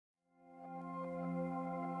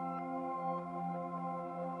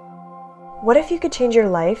What if you could change your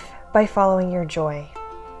life by following your joy?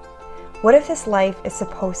 What if this life is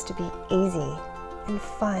supposed to be easy and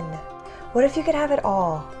fun? What if you could have it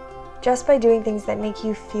all just by doing things that make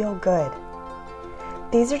you feel good?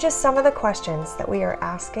 These are just some of the questions that we are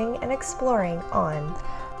asking and exploring on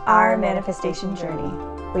Our Manifestation Journey.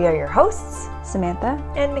 We are your hosts, Samantha.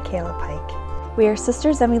 and Michaela Pike. We are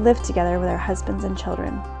sisters and we live together with our husbands and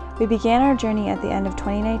children. We began our journey at the end of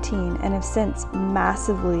 2019 and have since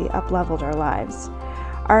massively up-leveled our lives.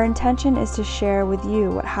 Our intention is to share with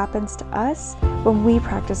you what happens to us when we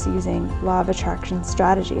practice using law of attraction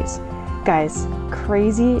strategies. Guys,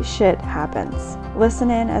 crazy shit happens.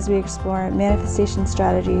 Listen in as we explore manifestation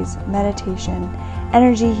strategies, meditation,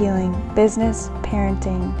 energy healing, business,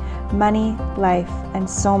 parenting, money, life, and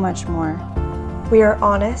so much more. We are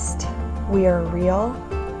honest, we are real,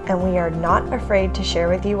 and we are not afraid to share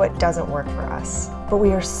with you what doesn't work for us. But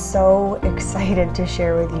we are so excited to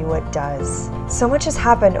share with you what does. So much has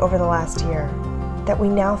happened over the last year that we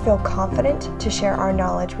now feel confident to share our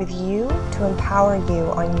knowledge with you to empower you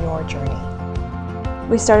on your journey.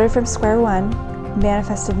 We started from square one,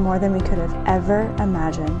 manifested more than we could have ever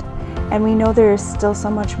imagined, and we know there is still so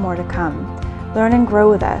much more to come. Learn and grow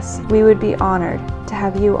with us. We would be honored to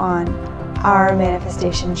have you on our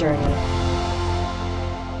manifestation journey.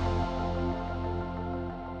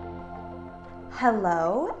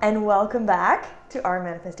 Hello, and welcome back to our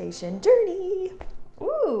manifestation journey.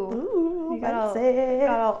 Ooh, you got fancy.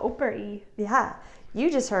 all Oprah-y. Yeah, you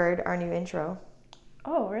just heard our new intro.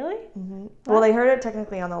 Oh, really? Mm-hmm. Well, they heard it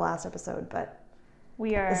technically on the last episode, but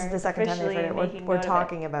We are this is the second time they've heard it. We're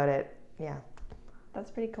talking about it. Yeah. That's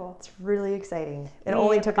pretty cool. It's really exciting. It We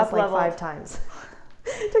only took us like up-leveled. 5 times.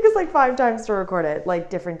 It took us like 5 times to record it, like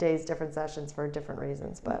different days, different sessions for different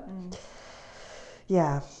reasons. But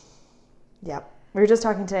yeah. We were just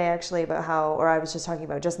talking today actually about I was just talking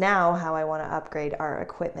about just now how I want to upgrade our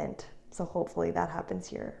equipment. So hopefully that happens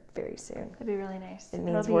here very soon. That'd be really nice. It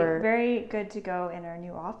means It'll we're be very good to go in our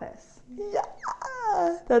new office.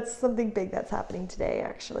 Yeah, that's something big that's happening today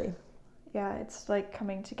actually. Yeah, it's like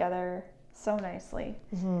coming together so nicely.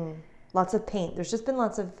 Mm-hmm. Lots of paint. There's just been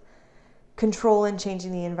lots of control and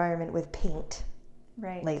changing the environment with paint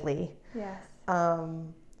lately. Yes.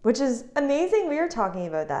 Which is amazing. We were talking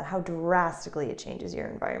about that, how drastically it changes your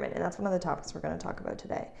environment. And that's one of the topics we're going to talk about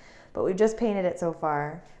today. But we've just painted it so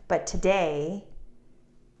far. But today,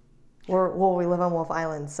 we live on Wolf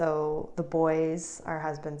Island. So the boys, our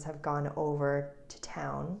husbands, have gone over to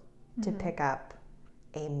town to pick up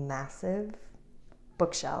a massive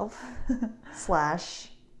bookshelf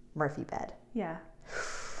 / Murphy bed. Yeah.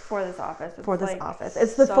 For this office.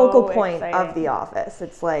 It's the focal point exciting. of the office.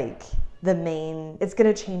 It's like the main, it's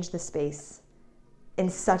going to change the space in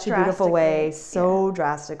such a beautiful way, so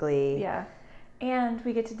drastically. Yeah. And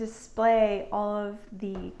we get to display all of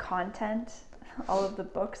the content, all of the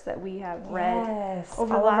books that we have read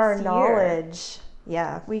over all the of our last knowledge.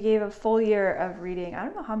 Yeah. We gave a full year of reading. I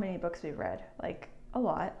don't know how many books we've read. Like a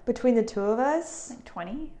lot. Between the two of us? Like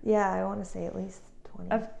 20? Yeah, I want to say at least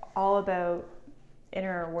 20. Of all about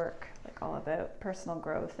inner work, like all about personal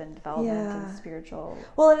growth and development and spiritual.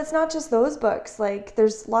 Well, and it's not just those books. Like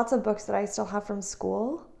there's lots of books that I still have from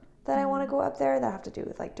school that I want to go up there that have to do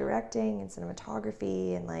with like directing and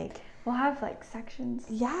cinematography and like We'll have like sections.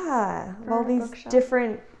 Yeah. For All our these bookshelf.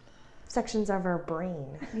 different sections of our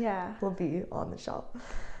brain Yeah. will be on the shelf.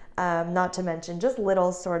 Not to mention just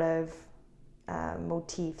little sort of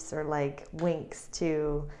motifs or like winks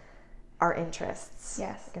to our interests.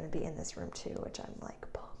 Yes. Going to be in this room too, which I'm like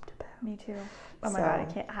pumped about. Me too. Oh my So- God, I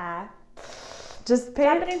can't. Just pay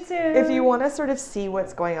Happening soon. if you want to sort of see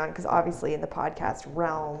what's going on, because obviously in the podcast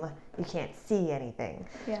realm you can't see anything.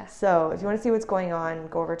 Yeah. So if you want to see what's going on,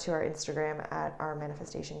 go over to our Instagram at Our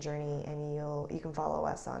Manifestation Journey, and you can follow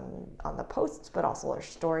us on the posts, but also our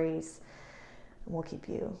stories. And we'll keep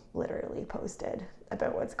you literally posted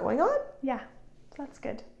about what's going on. Yeah. That's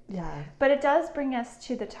good. Yeah. But it does bring us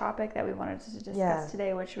to the topic that we wanted to discuss Yeah.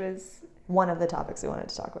 today, which was One of the topics we wanted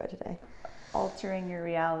to talk about today. altering your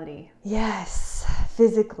reality. Yes,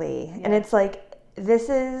 physically. And Yeah. it's like,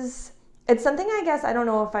 it's something I guess, I don't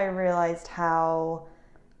know if I realized how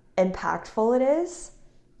impactful it is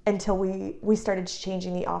until we started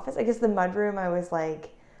changing the office. I guess the mudroom, I was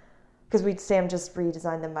like, because Sam just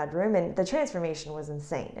redesigned the mudroom and the transformation was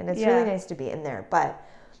insane. And it's really nice to be in there. But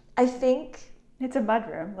I think, It's a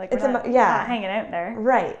mudroom. Like It's we're a not, mu- yeah. we're not hanging out there.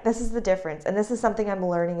 right, this is the difference. And this is something I'm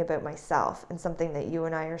learning about myself and something that you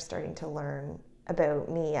and I are starting to learn about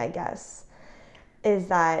me, I guess, is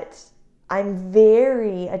that I'm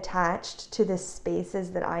very attached to the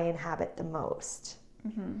spaces that I inhabit the most.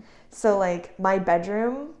 So like my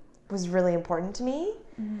bedroom, was really important to me.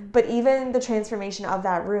 But even the transformation of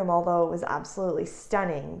that room, although it was absolutely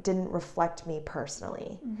stunning, didn't reflect me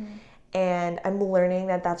personally. And I'm learning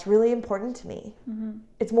that that's really important to me.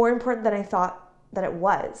 It's more important than I thought that it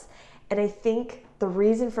was. And I think the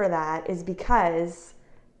reason for that is because,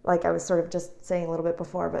 like I was sort of just saying a little bit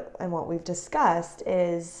before, and what we've discussed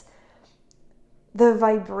is the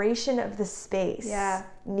vibration of the space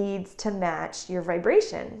needs to match your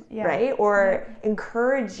vibration, right? Or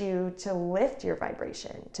encourage you to lift your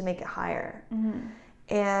vibration, to make it higher.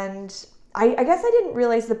 And I guess I didn't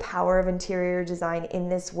realize the power of interior design in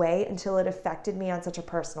this way until it affected me on such a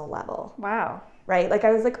personal level. Wow. Right? Like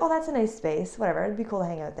I was like, oh, that's a nice space. Whatever. It'd be cool to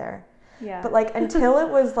hang out there. Yeah. But like until it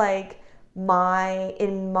was like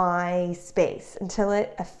in my space, until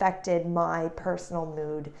it affected my personal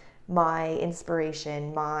mood, my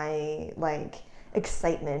inspiration, my like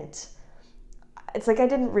excitement, it's like I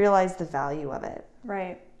didn't realize the value of it.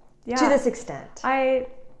 Right. Yeah. To this extent.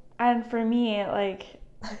 And for me, like,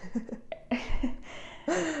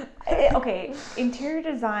 okay, interior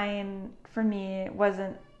design for me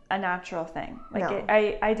wasn't a natural thing. Like No.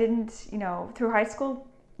 I didn't, through high school,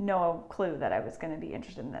 no clue that I was going to be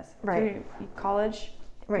interested in this. Right. Through college,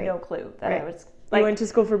 no clue that I was. Like, you went to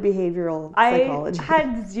school for behavioral psychology. I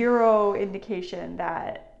had zero indication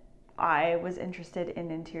that I was interested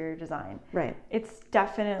in interior design. Right. It's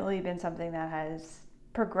definitely been something that has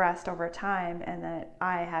progressed over time and that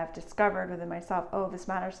I have discovered within myself, oh, this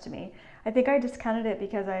matters to me. I think I discounted it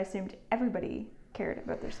because I assumed everybody cared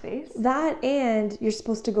about their space. That, and you're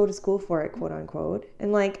supposed to go to school for it, quote unquote.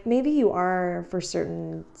 And like maybe you are for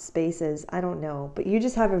certain spaces, I don't know, but you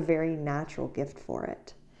just have a very natural gift for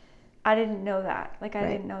it. I didn't know that. Like I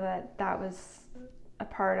didn't know that was a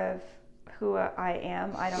part of who I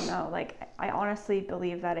am. I don't know. Like I honestly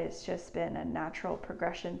believe that it's just been a natural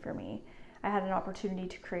progression for me. I had an opportunity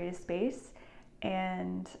to create a space,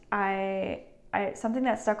 and I something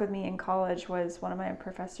that stuck with me in college was one of my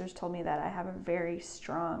professors told me that I have a very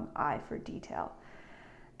strong eye for detail.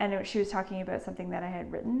 And she was talking about something that I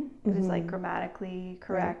had written. It was like grammatically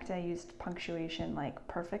correct. I used punctuation like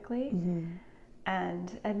perfectly. And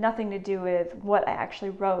it had nothing to do with what I actually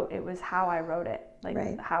wrote. It was how I wrote it,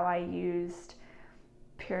 like how I used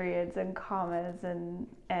periods and commas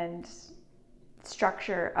and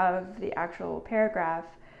structure of the actual paragraph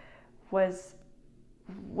was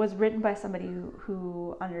written by somebody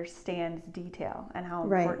who understands detail and how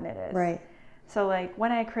important it is. Right. So like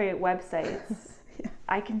when I create websites,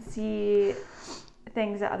 I can see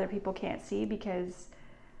things that other people can't see because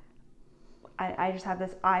I just have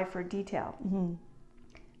this eye for detail.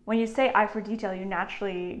 When you say eye for detail, you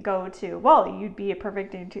naturally go to, well, you'd be a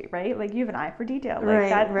perfect interior, right? Like you have an eye for detail. Like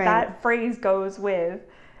that phrase goes with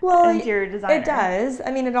interior designer. It does.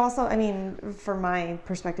 I mean, it also, from my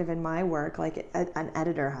perspective in my work, like an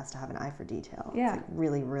editor has to have an eye for detail. Yeah. It's like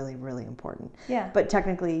really, really, really important. Yeah. But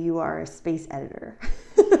technically you are a space editor.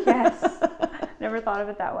 Yes. Never thought of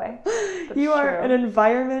it that way. You are an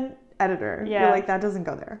environment editor. Yeah. You're like, that doesn't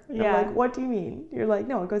go there. Yeah. I'm like, what do you mean? You're like,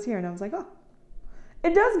 no, it goes here. And I was like, oh,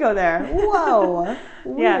 it does go there. Whoa.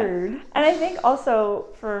 Weird. Yeah. And I think also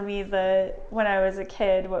for me, when I was a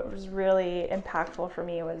kid, what was really impactful for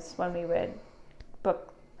me was when we would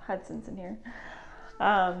book, Hudson's in here,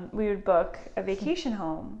 we would book a vacation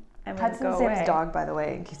home. And we would go away. Sam's dog, by the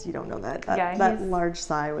way, in case you don't know that. That large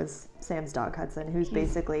sigh was Sam's dog, Hudson, who's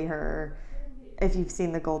basically her, if you've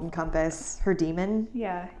seen the Golden Compass, her demon.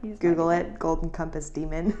 Yeah. Google it, Golden Compass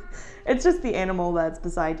demon. It's just the animal that's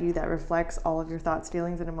beside you that reflects all of your thoughts,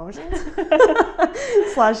 feelings, and emotions.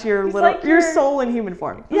 / your soul in human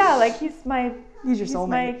form. Yeah, like he's your soulmate.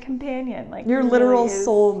 My companion. Like your literal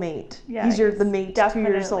soulmate. Yeah, he's the mate to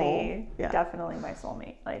your soul. Yeah. Definitely my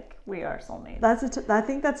soulmate. Like we are soulmates. I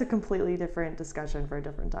think that's a completely different discussion for a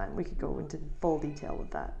different time. We could go into full detail with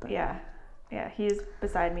that. But. Yeah, he's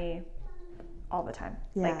beside me all the time,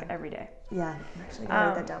 like every day. Yeah, I'm actually gonna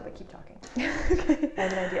write that down, but keep talking. I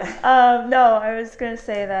have an idea. No, I was gonna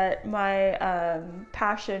say that my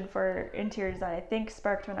passion for interior design, I think,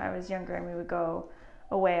 sparked when I was younger, and we would go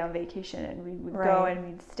away on vacation, and we would go and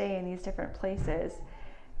we'd stay in these different places,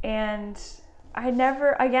 and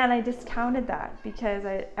I discounted that because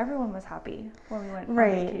everyone was happy when we went on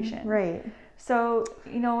vacation. Right. So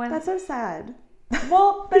when that's so sad.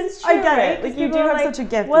 Well, but it's true, I get right? it. Like you do have such a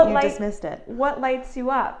gift, but you dismissed it. What lights you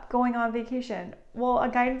up going on vacation? Well, a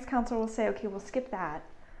guidance counselor will say, okay, we'll skip that.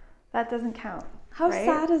 That doesn't count. How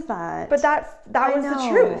sad is that? But that was the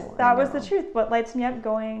truth. That was the truth. What lights me up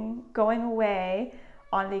going away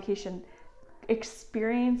on vacation,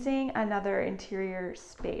 experiencing another interior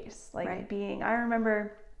space, like I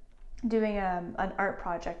remember doing an art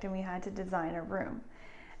project, and we had to design a room,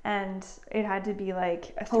 and it had to be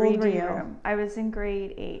like a How old were 3D you? room. I was in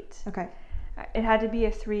grade 8. Okay. It had to be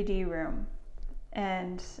a 3D room,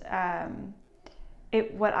 and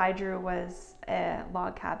what I drew was a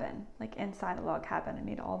log cabin, like inside a log cabin. I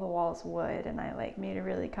made all the walls wood, and I like made a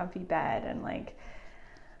really comfy bed, and like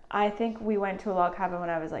I think we went to a log cabin when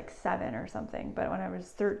I was like 7 or something, but when I was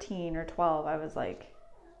 13 or 12, I was like,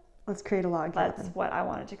 let's create a log cabin. that's what I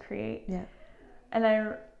wanted to create. Yeah. And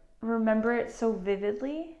I remember it so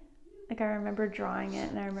vividly. Like I remember drawing it,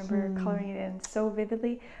 and I remember coloring it in so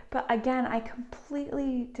vividly. But again, I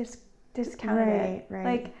completely discounted it. Right.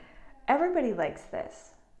 Like everybody likes this.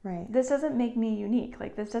 Right. This doesn't make me unique.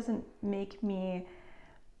 Like this doesn't make me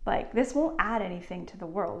like, this won't add anything to the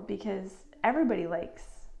world because everybody likes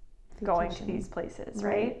going to these places,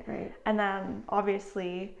 right? Right. And then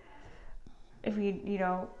obviously if we,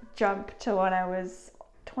 jump to when I was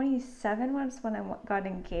 27 was when I got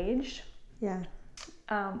engaged. Yeah.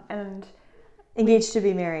 And Engaged to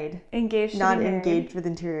be married. Engaged to Not be married. engaged with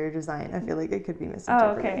interior design. I feel like it could be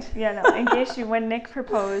misinterpreted. Oh, okay. Yeah, no. Engaged to, when Nick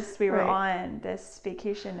proposed, we were Right. on this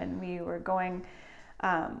vacation, and we were going,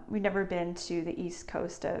 we'd never been to the East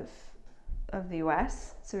Coast of the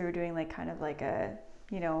US. So we were doing like kind of like a,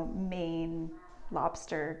 Maine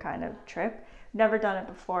lobster kind of trip. Never done it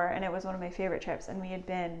before, and it was one of my favorite trips. And we had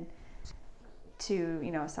been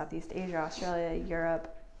to, Southeast Asia, Australia,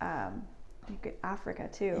 Europe, Africa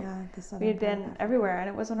too. Yeah, we had been everywhere, and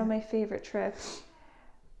it was one of my favorite trips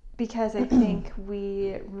because I think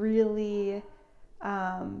we really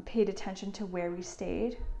paid attention to where we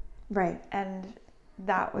stayed. Right. And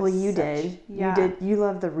that was you did. Yeah. You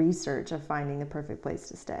love the research of finding the perfect place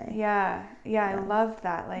to stay. Yeah. I loved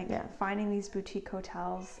that. Like finding these boutique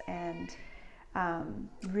hotels and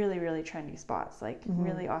really, really trendy spots, like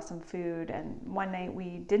really awesome food. And one night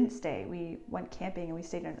we didn't stay. We went camping and we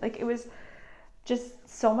stayed in, like, it was just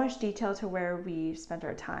so much detail to where we spent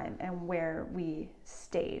our time and where we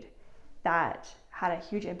stayed that had a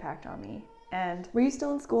huge impact on me. And were you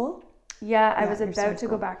still in school? Yeah, I was about to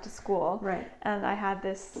go back to school. Right. And I had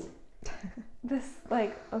this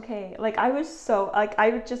like, okay, like I was so, like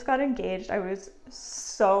I just got engaged. I was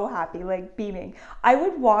so happy, like beaming. I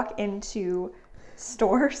would walk into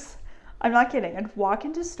stores. I'm not kidding. I'd walk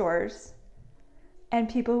into stores and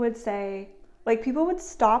people would say, like, people would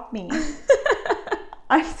stop me.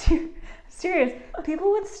 I'm serious.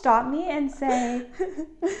 People would stop me and say,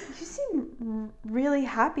 you seem really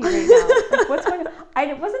happy right now. Like, what's going on?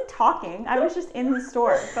 I wasn't talking. I was just in the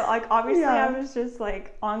store. But, like, obviously I was just,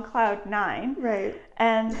 like, on cloud 9. Right.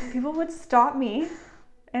 And people would stop me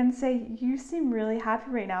and say, you seem really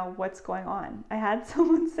happy right now. What's going on? I had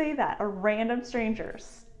someone say that, a random stranger.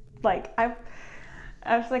 Like, I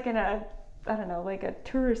was, like, in a, I don't know, like a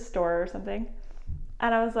tourist store or something.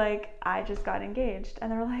 And I was like, I just got engaged.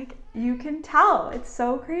 And they were like, you can tell. It's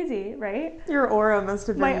so crazy, right? Your aura must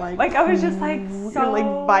have been like I was just like so, you're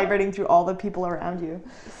like vibrating through all the people around you.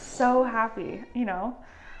 So happy,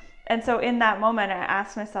 And so in that moment, I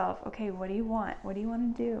asked myself, okay, what do you want? What do you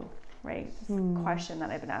want to do? Right? This question that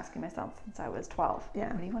I've been asking myself since I was 12.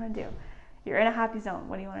 Yeah. What do you want to do? You're in a happy zone.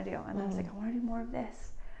 What do you want to do? And I was like, I want to do more of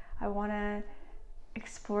this. I want to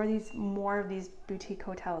explore more of these boutique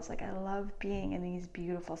hotels. Like, I love being in these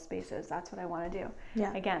beautiful spaces. That's what I want to do.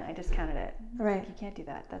 Yeah. Again, I discounted it. Right. Like, you can't do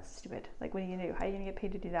that. That's stupid. Like, what are you gonna do? How are you gonna get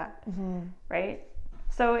paid to do that? Right?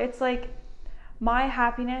 So it's like my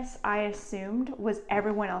happiness, I assumed, was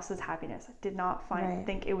everyone else's happiness. I did not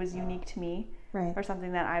think it was unique to me, or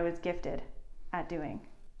something that I was gifted at doing.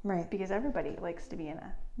 Right. Because everybody likes to be in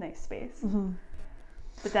a nice space.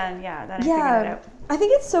 But then, I figured it out. I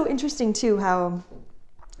think it's so interesting too how,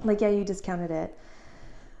 like, you discounted it.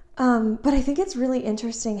 But I think it's really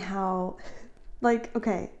interesting how, like,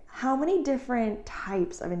 okay, how many different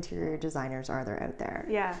types of interior designers are there out there?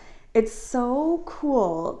 Yeah. It's so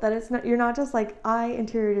cool that you're not just like, I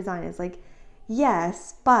interior design. It's like,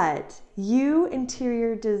 yes, but you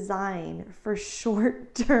interior design for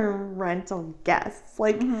short-term rental guests.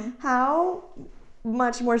 Like, how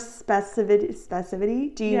much more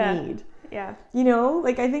specificity do you need? Yeah.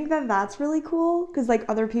 Like, I think that's really cool because, like,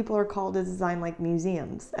 other people are called to design, like,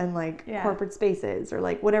 museums and, like, corporate spaces or,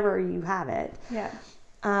 like, whatever you have it. Yeah.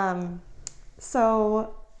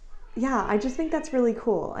 So, yeah, I just think that's really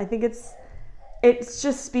cool. I think it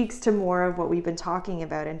just speaks to more of what we've been talking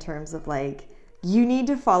about in terms of, like, you need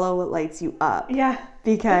to follow what lights you up. Yeah.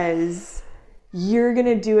 Because you're going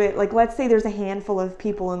to do it. Like, let's say there's a handful of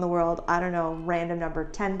people in the world, I don't know, random number,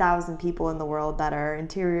 10,000 people in the world that are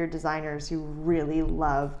interior designers who really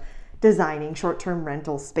love designing short-term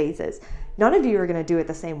rental spaces. None of you are going to do it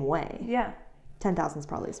the same way. Yeah. 10,000 is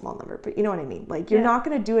probably a small number, but you know what I mean? Like, you're not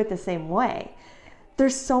going to do it the same way.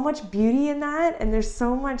 There's so much beauty in that, and there's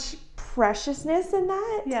so much preciousness in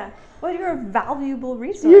that. Yeah. Well, you're a valuable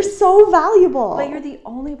resource. You're so valuable. But you're the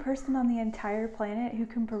only person on the entire planet who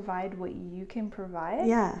can provide what you can provide.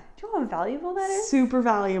 Yeah. Do you know how valuable that is? Super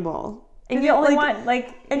valuable. And you're the only one.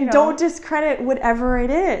 Like, and don't discredit whatever it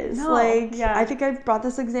is. No, like, yeah. I think I've brought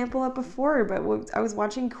this example up before, but I was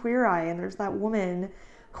watching Queer Eye, and there's that woman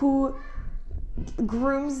who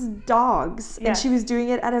grooms dogs, and she was doing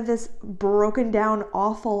it out of this broken down,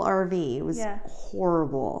 awful RV. It was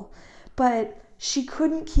horrible. But she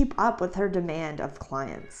couldn't keep up with her demand of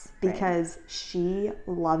clients because she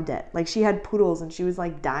loved it. Like, she had poodles, and she was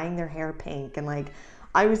like dyeing their hair pink, and like,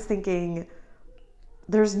 I was thinking,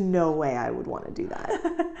 there's no way I would want to do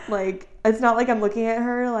that. Like, it's not like I'm looking at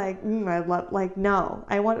her like, I love, like, no,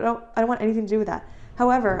 I don't want anything to do with that.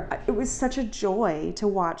 However, it was such a joy to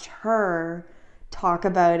watch her talk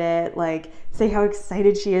about it, like, say how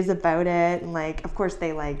excited she is about it. And like, of course,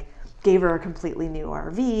 they like gave her a completely new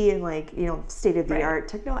RV and like, you know, state-of-the-art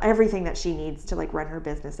technology, everything that she needs to like run her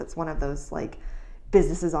business. It's one of those like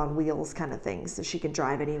businesses on wheels kind of things, so she can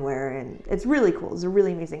drive anywhere, and it's really cool. It's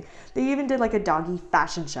really amazing. They even did like a doggy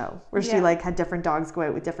fashion show where she like had different dogs go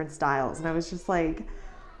out with different styles, and I was just like,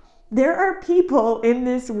 there are people in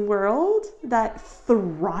this world that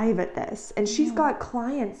thrive at this, and she's got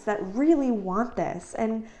clients that really want this,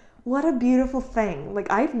 and what a beautiful thing. Like,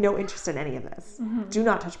 I have no interest in any of this. Do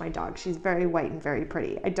not touch my dog. She's very white and very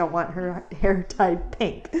pretty. I don't want her hair dyed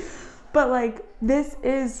pink. But like, this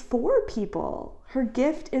is for people. Her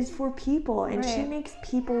gift is for people, and she makes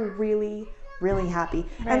people really, really happy.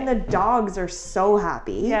 And the dogs are so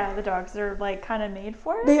happy. Yeah, the dogs are like kind of made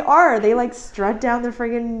for it. They are. They like strut down the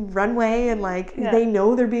friggin' runway, and like they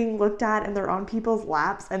know they're being looked at, and they're on people's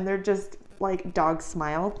laps, and they're just like, dogs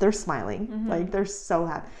smile. They're smiling. Like, they're so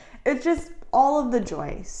happy. It's just all of the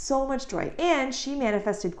joy, so much joy. And she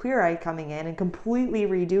manifested Queer Eye coming in and completely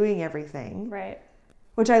redoing everything. Right.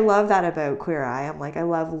 Which I love that about Queer Eye. I'm like, I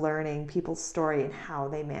love learning people's story and how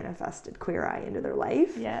they manifested Queer Eye into their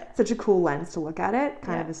life. Yeah. Such a cool lens to look at it.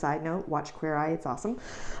 Kind of a side note, watch Queer Eye. It's awesome.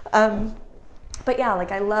 But yeah,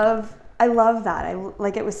 like, I love that.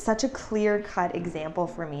 Like, it was such a clear-cut example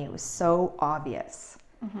for me. It was so obvious.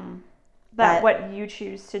 That what you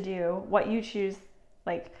choose to do, what you choose,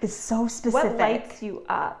 like, is so specific. what lights you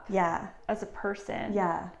up as a person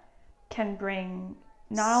can bring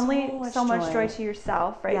not only so much joy to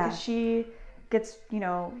yourself, right? Because she gets, you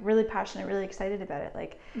know, really passionate, really excited about it.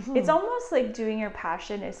 Like, it's almost like doing your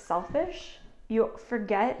passion is selfish. You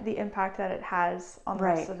forget the impact that it has on the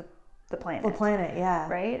rest of the planet. The planet,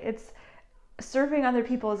 Right? It's serving other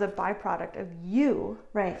people as a byproduct of you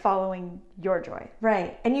following your joy.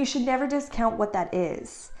 Right. And you should never discount what that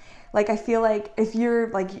is. Like, I feel like if you're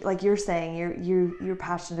like you're saying, you're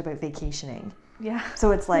passionate about vacationing. Yeah.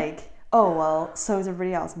 So it's like, oh, well, so is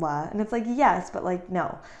everybody else, blah. And it's like, yes, but like,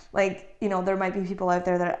 no. Like, you know, there might be people out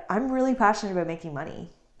there that I'm really passionate about making money.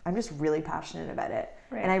 I'm just really passionate about it.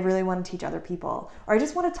 Right. And I really want to teach other people. Or I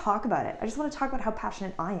just want to talk about it. I just want to talk about how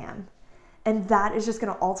passionate I am. And that is just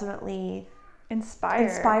going to ultimately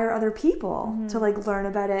inspire other people to like learn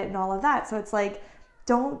about it and all of that. So it's like,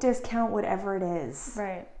 don't discount whatever it is.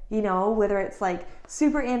 Right. You know, whether it's like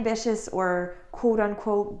super ambitious or quote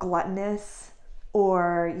unquote gluttonous,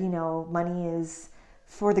 or, you know, money is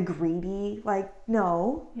for the greedy. Like,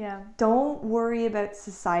 no. Yeah. Don't worry about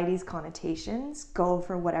society's connotations. Go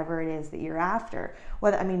for whatever it is that you're after.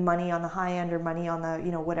 Whether, I mean, money on the high end or money on the,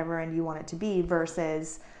 you know, whatever end you want it to be,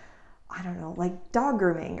 versus, I don't know, like dog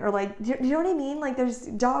grooming, or like, do you know what I mean? Like, there's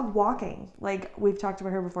dog walking. Like, we've talked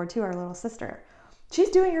about her before too, our little sister. She's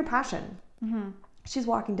doing her passion. She's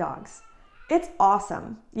walking dogs. It's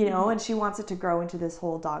awesome, you know, and she wants it to grow into this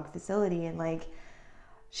whole dog facility, and like,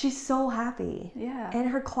 she's so happy. Yeah. And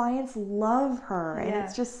her clients love her, and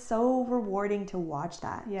it's just so rewarding to watch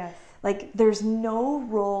that. Yes. Like, there's no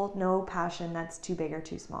role, no passion that's too big or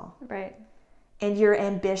too small. Right. And your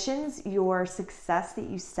ambitions, your success that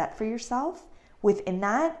you set for yourself, within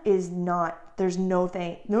that is not, there's no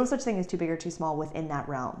such thing as too big or too small within that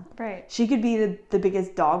realm. Right. She could be the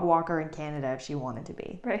biggest dog walker in Canada if she wanted to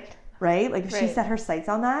be. Right. Right? Like, if she set her sights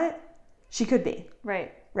on that, she could be.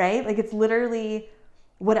 Right. Right? Like, it's literally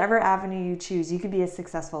whatever avenue you choose, you can be as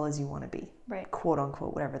successful as you want to be. Right. Quote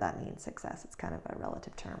unquote, whatever that means, success. It's kind of a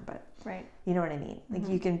relative term, but you know what I mean? Like,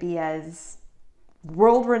 you can be as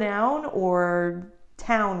world renowned or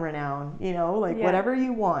town renowned, you know, like whatever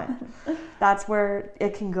you want. That's where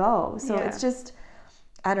it can go. So it's just,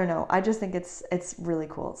 I don't know. I just think it's really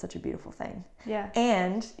cool. It's such a beautiful thing. Yeah.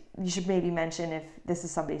 And you should maybe mention, if this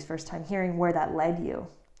is somebody's first time hearing, where that led you.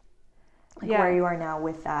 Like where you are now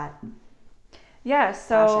with that. Yeah.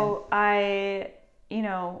 So I,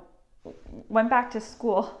 went back to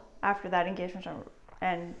school after that engagement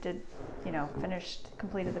and did,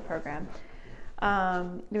 completed the program.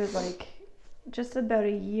 It was like just about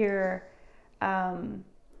a year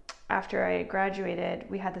after I graduated,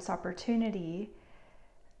 we had this opportunity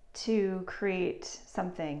to create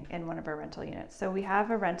something in one of our rental units. So we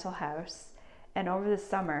have a rental house, and over the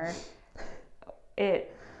summer, there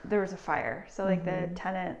was a fire. So like the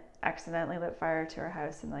tenant accidentally lit fire to our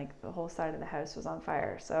house, and like the whole side of the house was on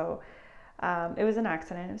fire. So it was an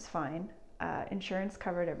accident. It was fine. Insurance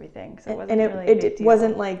covered everything, so it wasn't really a big deal.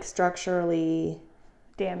 Wasn't like structurally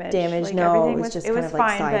damaged. Like No, everything it was just it kind was of like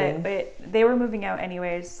fine, siding. but they were moving out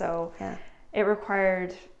anyways, so Yeah. it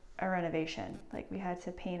required a renovation. Like we had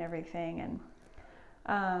to paint everything, and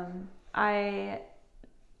I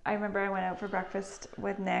remember I went out for breakfast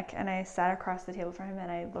with Nick, and I sat across the table from him,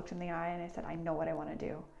 and I looked in the eye, and I said, I know what I want to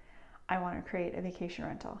do. I want to create a vacation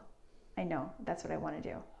rental. I know that's what I want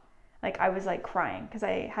to do. Like I was like crying because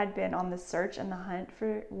I had been on the search and the hunt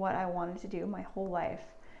for what I wanted to do my whole life.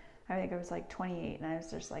 I think I was like 28, and I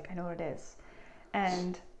was just like, I know what it is.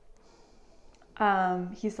 And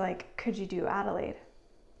he's like, could you do Adelaide?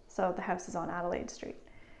 So the house is on Adelaide Street.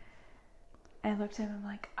 And I looked at him, I'm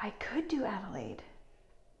like, I could do Adelaide.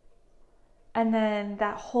 And then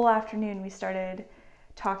that whole afternoon we started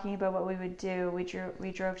talking about what we would do.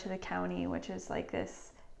 We drove to the county, which is like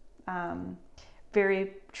this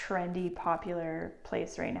very trendy, popular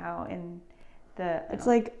place right now in the... It's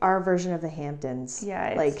like our version of the Hamptons. Yeah,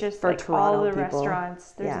 it's like just for like Toronto all the people.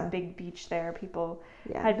 restaurants. There's a big beach there. People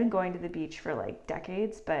had been going to the beach for like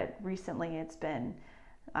decades, but recently it's been...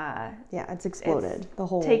 it's exploded. The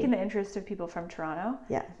whole taken the interest of people from Toronto.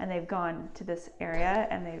 Yeah. And they've gone to this area,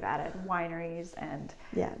 and they've added wineries, and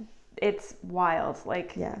it's wild.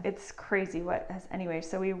 Like it's crazy anyway.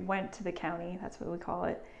 So we went to the county. That's what we call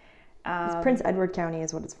it. Prince Edward County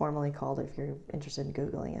is what it's formally called if you're interested in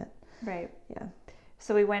Googling it. Right. Yeah.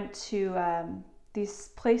 So we went to these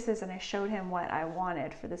places, and I showed him what I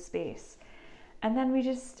wanted for the space. And then we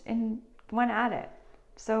just went at it.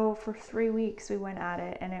 So for 3 weeks we went at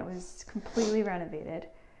it, and it was completely renovated.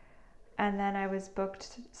 And then I was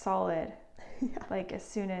booked solid. Like as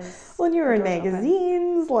soon as... Well, you were in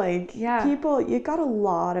magazines, opened. People, you got a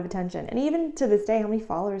lot of attention. And even to this day, how many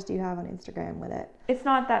followers do you have on Instagram with it? It's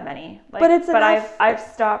not that many. But it's enough. I've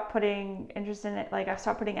stopped putting interest in it. Like I've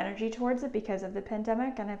stopped putting energy towards it because of the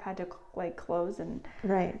pandemic, and I've had to like close and...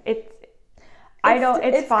 Right. It's fine. Like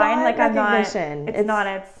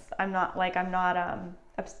I'm not,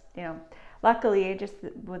 luckily just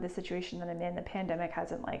with the situation that I'm in, the pandemic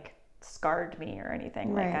hasn't like scarred me or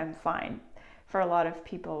anything. Like I'm fine. For a lot of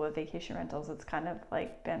people with vacation rentals, it's kind of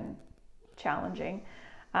like been challenging.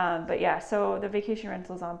 So the vacation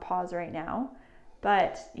rental is on pause right now.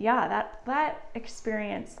 But yeah, that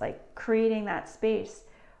experience, like creating that space,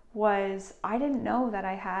 I didn't know that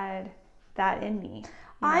I had that in me.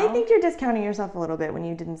 I think you're discounting yourself a little bit when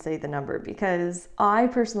you didn't say the number, because I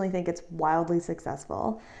personally think it's wildly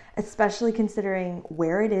successful, especially considering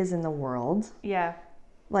where it is in the world. Yeah.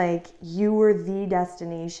 Like you were the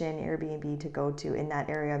destination Airbnb to go to in that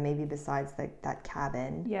area, maybe besides that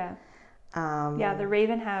cabin. Yeah. The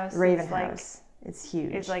Raven House. It's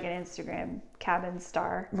huge. It's like an Instagram cabin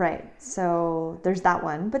star. Right. So there's that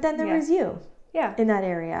one. But then there was you. Yeah. In that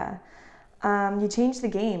area. You changed the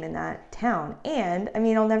game in that town. And I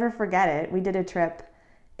mean, I'll never forget it. We did a trip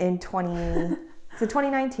in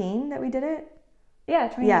 2019 that we did it? Yeah,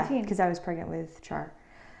 2019. Yeah, because I was pregnant with Char.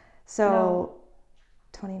 So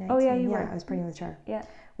 2019. Oh yeah, you were. I was pregnant with Char. Yeah.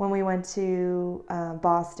 When we went to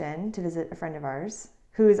Boston to visit a friend of ours,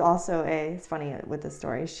 who is also it's funny with this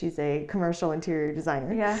story, she's a commercial interior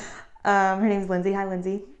designer. Yeah. Her name's Lindsay. Hi,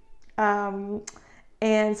 Lindsay.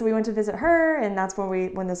 And so we went to visit her, and that's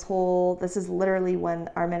this is literally when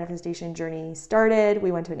our manifestation journey started.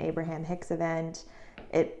 We went to an Abraham Hicks event.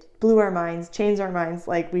 It blew our minds, changed our minds.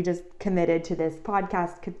 Like we just committed to this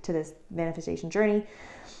podcast, to this manifestation journey.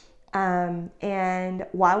 And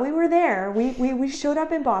while we were there, we showed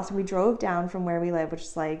up in Boston. We drove down from where we live, which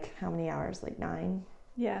is like how many hours? Like 9?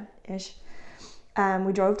 Yeah. Ish.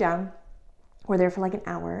 We drove down. We're there for like an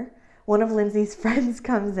hour. One of Lindsay's friends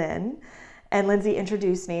comes in, and Lindsay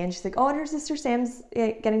introduced me, and she's like, oh, and her sister Sam's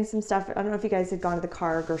getting some stuff. I don't know if you guys had gone to the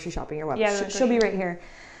car grocery shopping or what. Yeah, she'll be right here.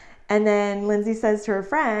 And then Lindsay says to her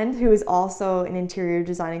friend, who is also in interior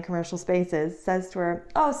design and commercial spaces, says to her,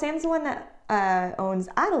 oh, Sam's the one that owns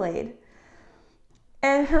Adelaide.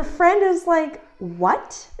 And her friend is like,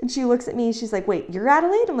 what? And she looks at me. She's like, wait, you're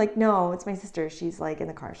Adelaide? I'm like, no, it's my sister. She's like in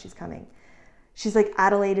the car. She's coming. She's like,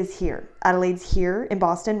 Adelaide is here. Adelaide's here in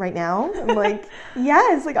Boston right now. I'm like,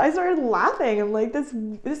 yes. Like, I started laughing. I'm like, this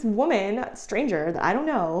woman, stranger that I don't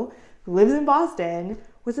know, who lives in Boston,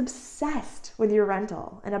 was obsessed with your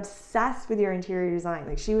rental and obsessed with your interior design.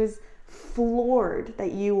 Like, she was floored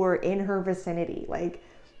that you were in her vicinity. Like,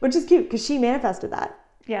 which is cute because she manifested that.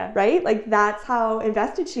 Yeah. Right? Like, that's how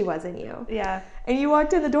invested she was in you. Yeah. And you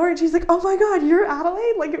walked in the door and she's like, oh my God, you're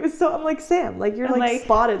Adelaide? Like, it was so, I'm like, Sam, like, you're like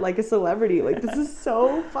spotted like a celebrity. Like, this is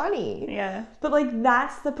so funny. Yeah. But like,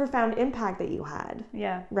 that's the profound impact that you had.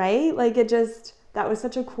 Yeah. Right? Like, that was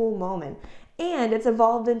such a cool moment. And it's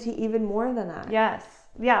evolved into even more than that. Yes.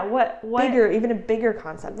 Yeah. What even a bigger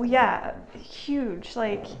concept. Yeah. Huge.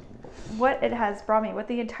 Like, what it has brought me, what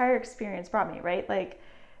the entire experience brought me, right? Like,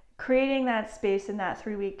 creating that space in that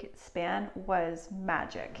 3-week span was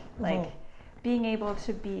magic. Like, being able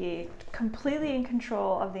to be completely in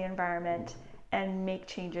control of the environment and make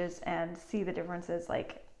changes and see the differences.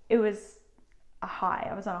 Like, it was a high.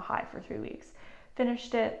 I was on a high for 3 weeks.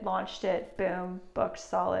 Finished it, launched it, boom, booked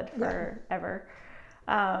solid forever.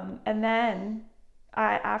 And then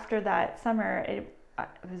after that summer, I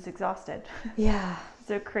was exhausted. Yeah.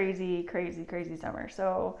 It's a crazy, crazy, crazy summer.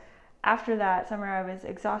 So after that summer, I was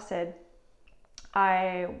exhausted.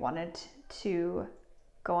 I wanted to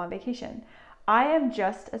go on vacation. I am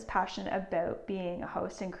just as passionate about being a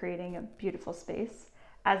host and creating a beautiful space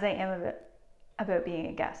as I am about being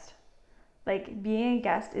a guest. Like, being a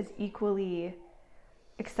guest is equally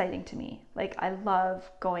exciting to me. Like, I love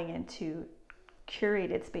going into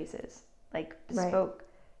curated spaces, like bespoke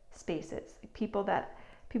spaces, like people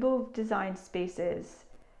who've designed spaces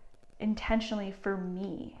intentionally for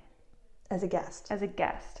me as a guest.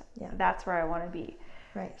 Yeah, that's where I want to be.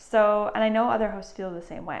 Right. So, and I know other hosts feel the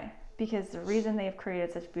same way, because the reason they've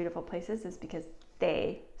created such beautiful places is because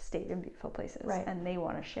they stayed in beautiful places, right, and they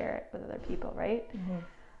want to share it with other people, right? Mm-hmm.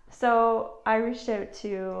 So I reached out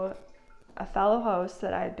to a fellow host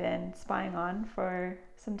that I'd been spying on for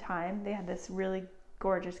some time. They had this really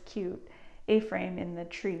gorgeous, cute A-frame in the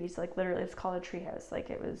trees, like literally it's called a tree house. Like,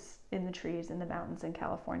 it was in the trees in the mountains in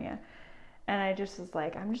California. And I just was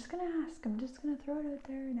like, I'm just going to ask. I'm just going to throw it out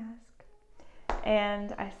there and ask.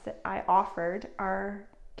 And I offered our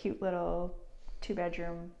cute little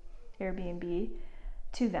 2-bedroom Airbnb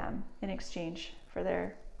to them in exchange for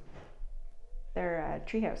their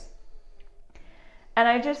treehouse. And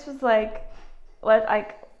I just was like, I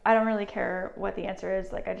don't really care what the answer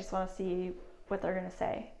is. Like, I just want to see what they're going to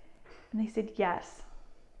say. And they said yes.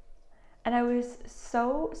 And I was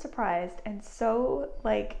so surprised and so,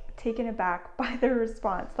 like, taken aback by their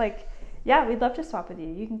response. Like, yeah, we'd love to swap with you.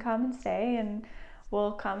 You can come and stay, and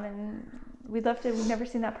we'll come, and we'd love to. We've never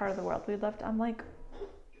seen that part of the world. We'd love to. I'm like,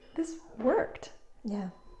 this worked. Yeah.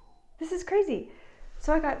 This is crazy.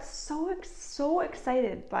 So I got so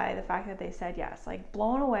excited by the fact that they said yes, like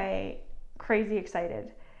blown away, crazy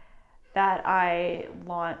excited that I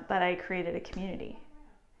created a community.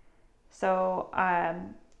 So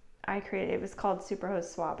it was called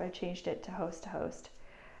Superhost Swap. I changed it to host to host.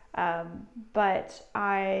 But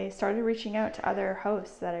I started reaching out to other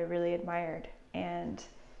hosts that I really admired and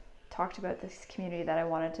talked about this community that I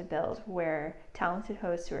wanted to build, where talented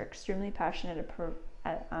hosts who are extremely passionate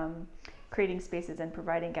at creating spaces and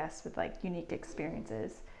providing guests with like unique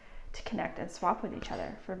experiences to connect and swap with each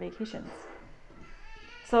other for vacations.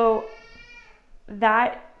 So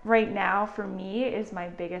that right now for me is my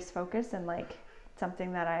biggest focus, and like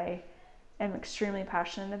something that I am extremely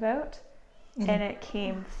passionate about. Mm-hmm. And it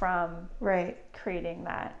came from creating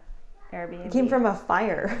that Airbnb. It came from a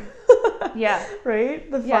fire. Yeah. Right?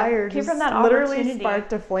 The fire came just from that literally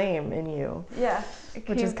sparked a flame in you. Yeah.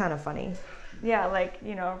 Which is kind of funny. Yeah, like,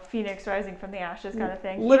 you know, Phoenix rising from the ashes kind of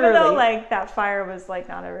thing. Literally. Even though, like, that fire was, like,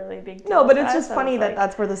 not a really big deal. No, but it's just funny that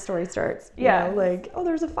that's where the story starts. Yeah. You know, like, oh,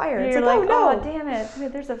 there's a fire. It's like, oh, no. Oh, damn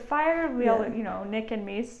it. There's a fire. We all, you know, Nick and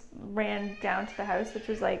Mace ran down to the house, which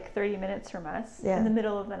was, like, 30 minutes from us in the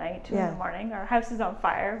middle of the night, 2 in the morning. Our house is on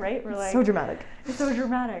fire, right? We're like... So dramatic. It's so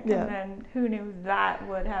dramatic. Yeah. And then who knew that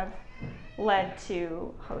would have led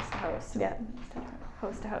to host to host. Yeah.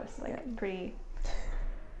 Host to host. Like, pretty...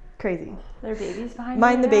 Crazy. There are babies behind you.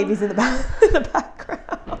 Mind the babies in the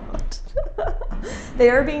background.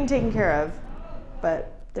 They are being taken care of,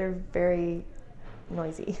 but they're very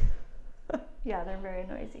noisy. Yeah, they're very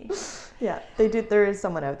noisy. Yeah, they do. There is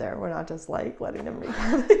someone out there. We're not just like letting them wreak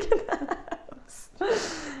havoc in the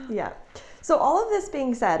house. Yeah. So all of this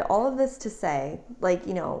being said, all of this to say, like,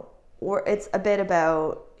 you know, it's a bit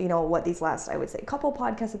about, what these last, I would say, couple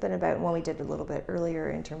podcasts have been about, and what we did a little bit earlier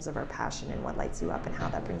in terms of our passion and what lights you up and how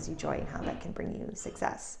that brings you joy and how that can bring you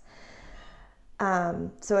success.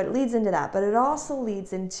 So it leads into that, but it also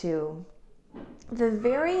leads into the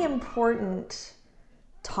very important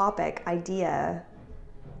idea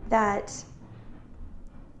that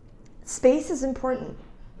space is important.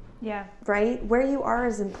 Yeah. Right? Where you are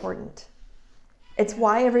is important. It's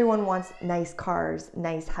why everyone wants nice cars,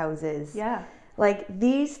 nice houses. Yeah. Like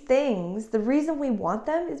these things, the reason we want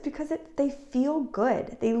them is because they feel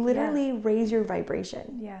good. They literally raise your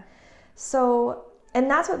vibration. Yeah. So, and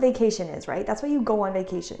that's what vacation is, right? That's why you go on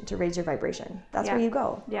vacation, to raise your vibration. That's where you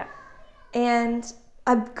go. Yeah. And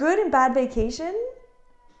a good and bad vacation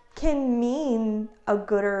can mean a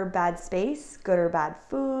good or bad space, good or bad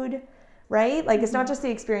food, right? Like it's not just the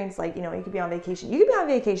experience, like, you could be on vacation. You could be on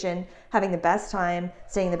vacation having the best time,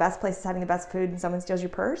 staying in the best places, having the best food, and someone steals your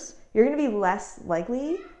purse. You're going to be less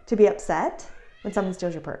likely to be upset when someone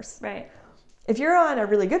steals your purse. Right. If you're on a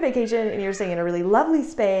really good vacation and you're staying in a really lovely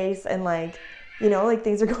space and like,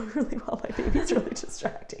 things are going really well. My baby's really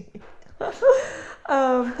distracting me.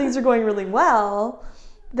 Things are going really well,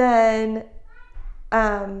 then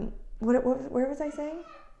where was I saying?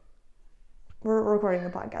 We're recording the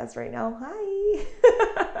podcast right now. Hi.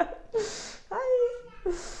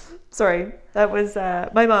 Hi. Sorry. That was,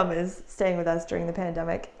 my mom is staying with us during the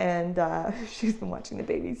pandemic, and she's been watching the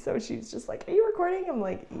baby, so she's just like, are you recording? I'm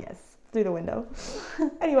like, yes, through the window.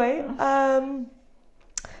 Anyway,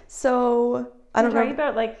 so I don't know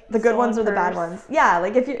about like the good ones or the bad ones. Yeah,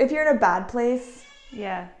 like if you're in a bad place.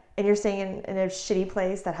 Yeah. And you're staying in a shitty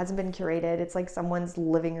place that hasn't been curated. It's like someone's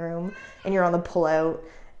living room and you're on the pullout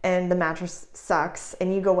and the mattress sucks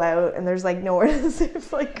and you go out and there's like nowhere to sleep. I'm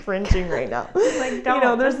like cringing right now. Like,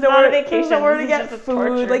 there's nowhere to get food.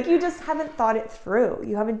 Torture. Like you just haven't thought it through.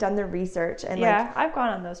 You haven't done the research. And I've gone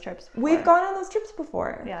on those trips before. We've gone on those trips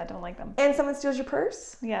before. Yeah, I don't like them. And someone steals your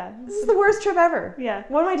purse? Yeah. This is the worst trip ever. Yeah.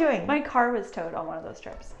 What am I doing? My car was towed on one of those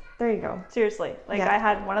trips. There you go. Seriously. Like I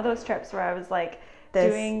had one of those trips where I was like,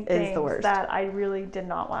 doing things that I really did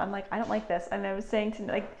not want. I'm like, I don't like this. And I was saying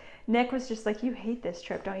to Nick was just like, you hate this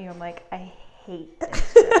trip, don't you? I'm like, I hate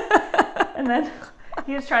this trip. And then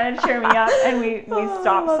he was trying to cheer me up, and we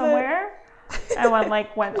stopped somewhere. And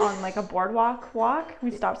went on like a boardwalk walk. We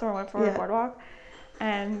stopped somewhere, went for a boardwalk,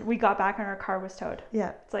 and we got back and our car was towed.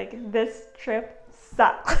 Yeah. It's like, this trip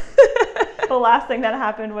sucks. The last thing that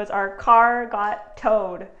happened was our car got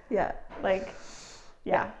towed. Yeah.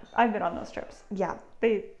 Yeah, I've been on those trips. Yeah.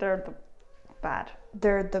 They're the bad.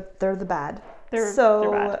 They're the bad. They're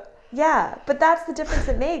bad. Yeah, but that's the difference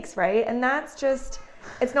it makes, right? And that's just,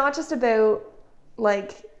 it's not just about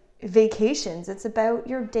like vacations, it's about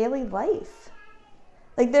your daily life.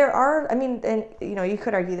 Like there are, and you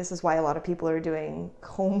could argue this is why a lot of people are doing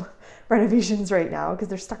home renovations right now, because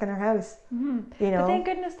they're stuck in their house. Mm-hmm. But thank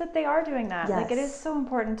goodness that they are doing that. Yes. Like it is so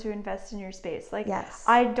important to invest in your space. Like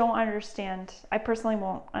I don't understand. I personally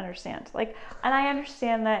won't understand. Like, and I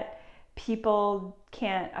understand that people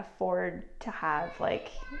can't afford to have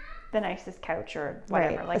like the nicest couch or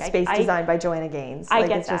whatever. Right. Like a space designed by Joanna Gaines. I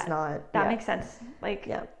get it's that. Just not. That makes sense.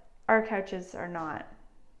 Like our couches are not,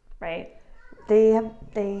 right? They're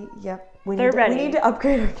ready. We need to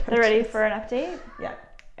upgrade our couches. They're ready for an update. Yeah.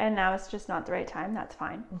 And now it's just not the right time. That's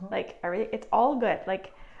fine. Mm-hmm. Like it's all good.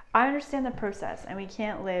 Like I understand the process, and we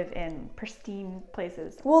can't live in pristine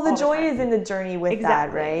places. Well, the joy is in the journey with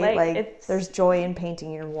that, right? Like there's joy in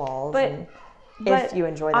painting your walls, but if you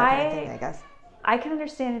enjoy that kind of thing, I guess. I can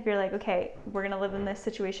understand if you're like, okay, we're gonna live in this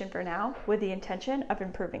situation for now with the intention of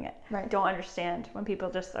improving it. Right. Don't understand when people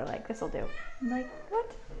just are like, "This'll do." I'm like,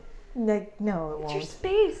 what? Like, no, it won't. It's your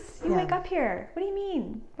space. You wake up here. What do you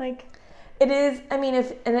mean? Like, it is.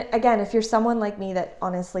 If you're someone like me that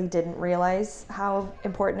honestly didn't realize how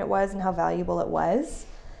important it was and how valuable it was,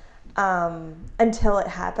 until it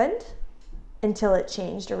happened, until it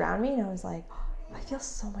changed around me, and I was like, oh, I feel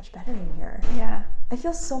so much better in here. Yeah. I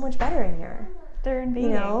feel so much better in here. They're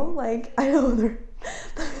invading. I know they're.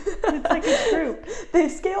 It's like a troop. They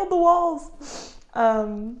scaled the walls.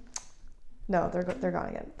 No, they're gone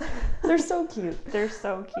again. They're so cute. They're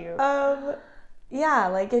so cute. Yeah,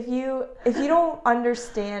 like if you don't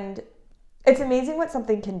understand, it's amazing what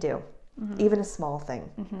something can do, even a small thing.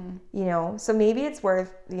 Mm-hmm. So maybe it's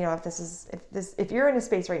worth, if you're in a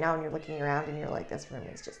space right now and you're looking around and you're like, this room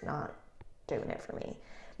is just not doing it for me.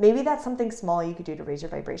 Maybe that's something small you could do to raise your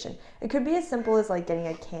vibration. It could be as simple as like getting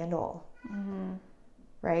a candle. Mm-hmm.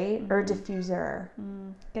 Right? Mm-hmm. Or a diffuser.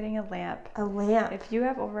 Getting a lamp. A lamp. If you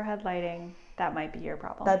have overhead lighting, that might be your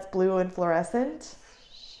problem. That's blue and fluorescent.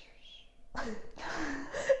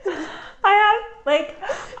 Like,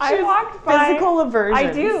 I walked by. Physical aversion.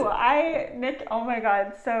 I do. Nick, oh my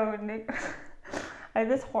God. So Nick, I have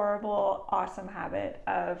this horrible, awesome habit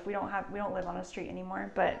of, we don't live on a street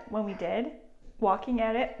anymore, but when we did, walking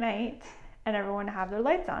out at night and everyone have their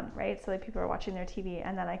lights on, right? So like people are watching their TV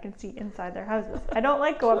and then I can see inside their houses. I don't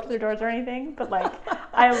like go up to their doors or anything, but like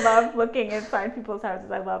I love looking inside people's houses.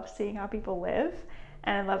 I love seeing how people live.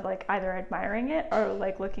 And I love like either admiring it or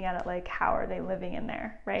like looking at it like how are they living in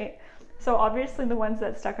there, right? So obviously the ones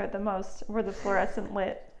that stuck out the most were the fluorescent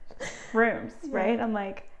lit rooms, right? I'm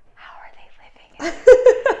like, how are they living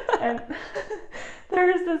in there? And there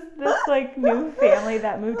was this like new family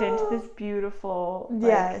that moved into this beautiful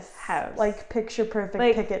house, like picture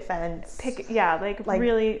perfect picket fence, like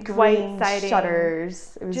really white siding,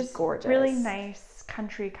 shutters. It was just gorgeous, really nice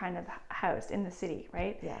country kind of house in the city,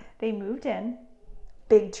 right? Yeah, they moved in,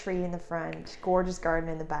 big tree in the front, gorgeous garden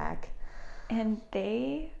in the back, and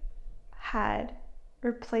they had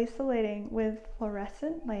replaced the lighting with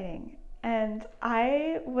fluorescent lighting, and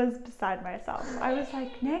I was beside myself. I was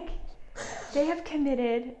like, Nick, they have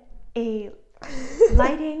committed a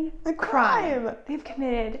lighting crime. They've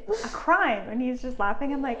committed a crime. And he's just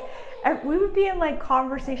laughing. I'm like, we would be in like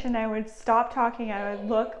conversation. I would stop talking. I would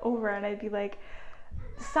look over and I'd be like,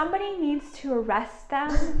 somebody needs to arrest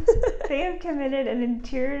them. They have committed an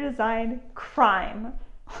interior design crime.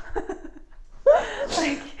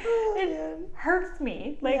 Like, it hurts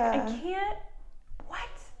me. Like, I can't, what?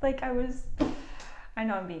 Like, I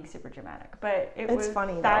know I'm being super dramatic, but it's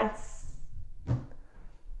funny, that's,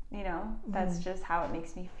 you know, that's just how it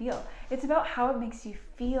makes me feel. It's about how it makes you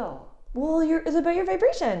feel. Well, it's about your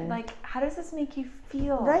vibration. Like, how does this make you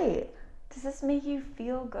feel? Right. Does this make you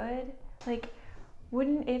feel good? Like,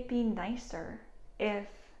 wouldn't it be nicer if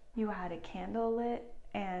you had a candle lit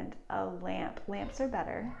and a lamp? Lamps are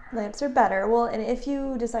better. Well, and if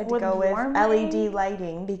you decide to go with LED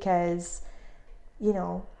lighting because, you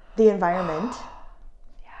know, the environment,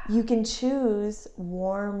 you can choose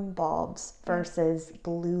warm bulbs versus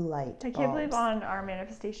blue light bulbs. I can't believe on our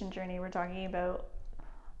manifestation journey we're talking about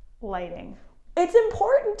lighting. It's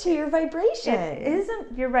important to your vibration. It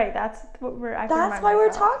isn't. You're right. That's what we're. That's why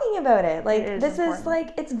we're talking about it. Like this is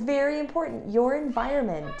like, it's very important. Your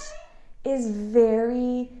environment is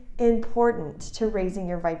very important to raising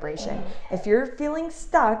your vibration. If you're feeling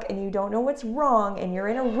stuck and you don't know what's wrong and you're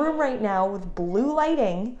in a room right now with blue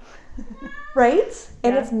lighting, right?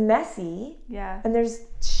 And it's messy. Yeah. And there's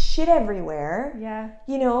shit everywhere. Yeah.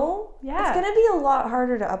 You know? Yeah. It's gonna be a lot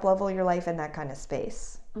harder to up-level your life in that kind of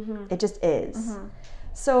space. It just is.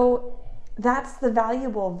 So that's the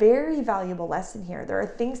very valuable lesson here. There are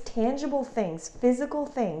things, tangible things, physical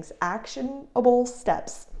things, actionable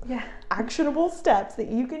steps. Yeah. Actionable steps that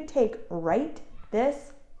you can take right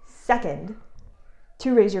this second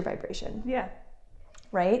to raise your vibration. Yeah.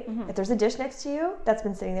 Right? If there's a dish next to you that's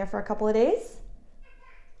been sitting there for a couple of days,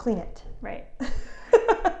 clean it. Right.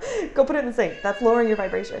 Go put it in the sink. That's lowering your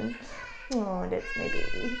vibration. Oh, and it's my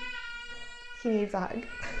baby. He needs a hug.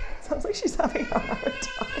 Sounds like she's having a hard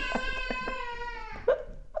time.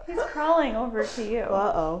 He's crawling over to you.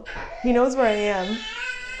 Uh-oh. He knows where I am.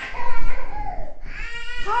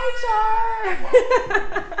 Hi,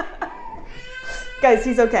 Char! Guys,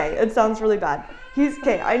 he's okay. It sounds really bad. He's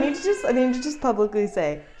okay. I need to just publicly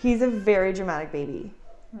say he's a very dramatic baby.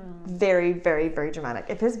 Very, very, very dramatic.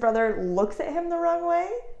 If his brother looks at him the wrong way,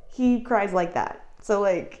 he cries like that. So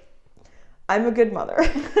like, I'm a good mother.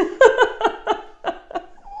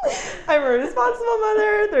 I'm a responsible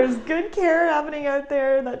mother. There's good care happening out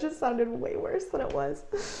there. That just sounded way worse than it was.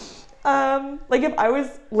 Like if I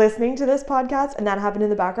was listening to this podcast and that happened in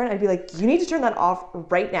the background, I'd be like, you need to turn that off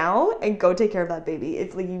right now and go take care of that baby.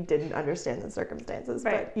 If like you didn't understand the circumstances,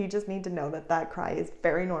 but you just need to know that cry is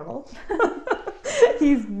very normal.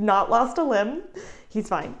 He's not lost a limb. He's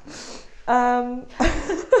fine.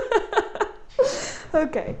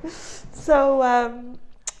 Okay. So,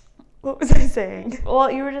 what was I saying? Well,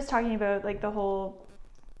 you were just talking about like the whole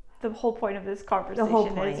point of this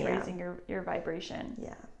conversation is raising your vibration.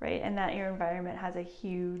 Yeah. Right. And that your environment has a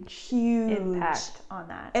huge impact on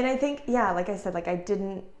that. And I think, like I said, like I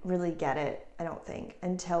didn't really get it, I don't think,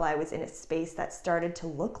 until I was in a space that started to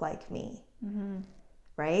look like me.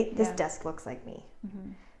 Right? This desk looks like me.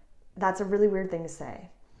 That's a really weird thing to say.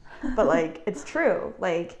 But like, it's true.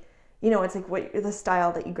 Like, you know, it's like the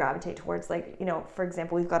style that you gravitate towards. Like, you know, for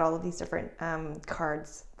example, we've got all of these different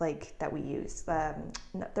cards like that we use.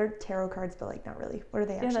 They're tarot cards, but like not really. What are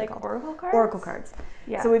they actually called? Oracle cards? Oracle cards.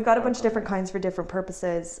 Yeah. So we've got a bunch of different kinds for different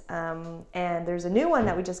purposes. And there's a new one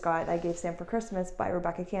that we just got. I gave Sam for Christmas by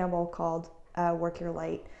Rebecca Campbell called Work Your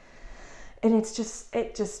Light. And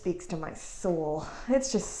it just speaks to my soul.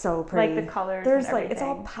 It's just so pretty. Like the colors. There's and like, it's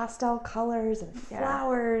all everything. pastel colors and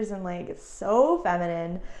flowers and like, it's so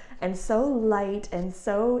feminine and so light and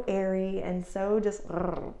so airy and so just,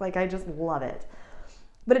 like, I just love it.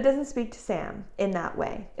 But it doesn't speak to Sam in that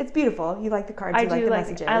way. It's beautiful. You like the cards, you like the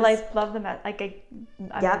messages. I love the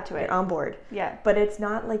I'm into it. You're on board. Yeah. But it's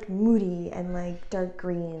not like moody and like dark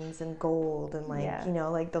greens and gold and like, you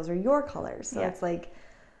know, like those are your colors. So it's like,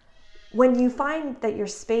 when you find that your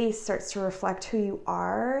space starts to reflect who you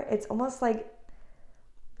are, it's almost like,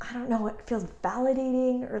 I don't know, it feels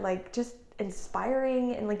validating or like just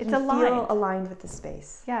inspiring, and like it's you aligned. feel aligned with the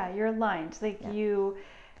space. Yeah, you're aligned. Like you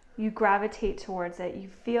gravitate towards it. You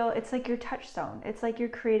feel, it's like your touchstone. It's like you're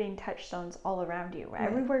creating touchstones all around you. Right.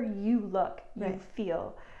 Everywhere you look, you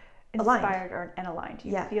feel inspired and aligned.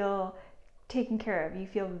 You feel taken care of. You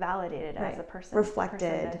feel validated as a person,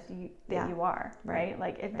 reflected, that you are, right?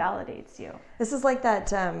 Like it validates you. This is like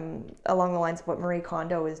that along the lines of what Marie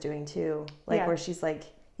Kondo is doing too, like where she's like,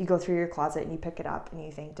 you go through your closet and you pick it up and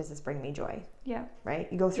you think, does this bring me joy? Yeah.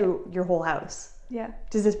 Right? You go through your whole house. Yeah.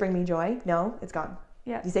 Does this bring me joy? No, it's gone.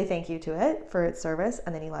 Yeah. You say thank you to it for its service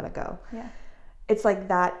and then you let it go. Yeah. It's like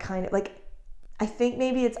that kind of, like, I think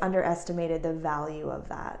maybe it's underestimated the value of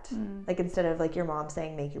that. Like instead of like your mom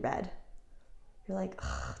saying, make your bed. You're like,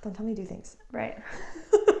 don't tell me to do things. Right.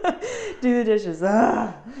 Do the dishes.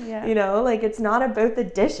 Ugh. Yeah. You know, like it's not about the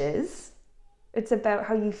dishes. It's about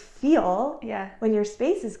how you feel when your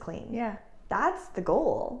space is clean. Yeah. That's the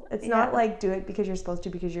goal. It's not like do it because you're supposed to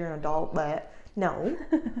because you're an adult, but no.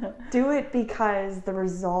 Do it because the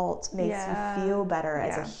result makes you feel better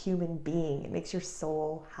as a human being. It makes your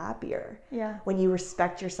soul happier. Yeah. When you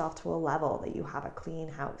respect yourself to a level that you have a clean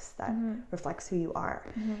house that reflects who you are.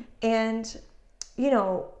 And you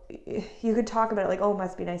know, you could talk about it like, oh, it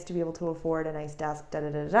must be nice to be able to afford a nice desk,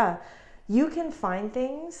 da-da-da-da. You can find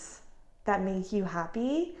things that make you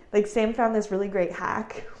happy. Like Sam found this really great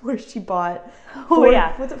hack where she bought,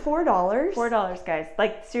 was it $4? $4, guys.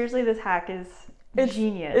 Like seriously, this hack is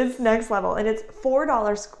genius. It's next level. And it's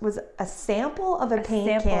 $4 was a sample of a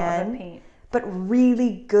paint can, but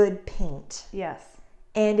really good paint. Yes.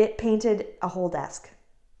 And it painted a whole desk.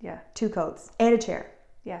 Yeah. 2 coats and a chair.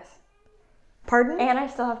 Yes. Pardon? And I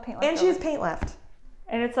still have paint left. And she has paint left.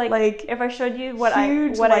 And it's like if I showed you what I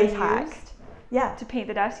used to paint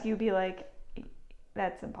the desk, you'd be like,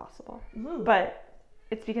 that's impossible. But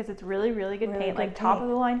it's because it's really, really good paint, like top of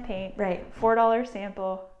the line paint. Right. $4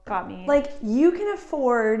 sample got me. Like you can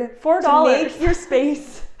afford $4 to make your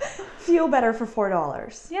space feel better for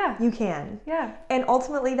 $4. Yeah. You can. Yeah. And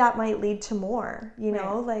ultimately that might lead to more, you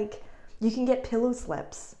know, like you can get pillow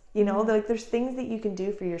slips. You know, like there's things that you can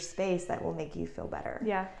do for your space that will make you feel better.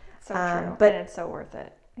 Yeah, so true. But and it's so worth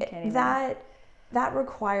it. That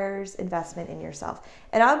requires investment in yourself.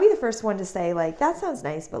 And I'll be the first one to say, like, that sounds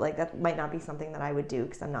nice, but like that might not be something that I would do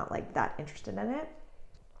because I'm not like that interested in it.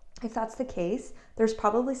 If that's the case, there's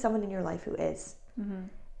probably someone in your life who is.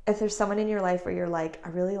 If there's someone in your life where you're like, I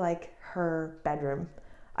really like her bedroom,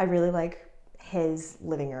 I really like his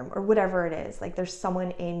living room, or whatever it is. Like there's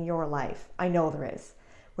someone in your life, I know there is,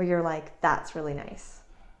 where you're like, that's really nice.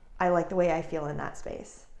 I like the way I feel in that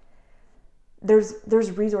space. There's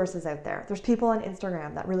resources out there. There's people on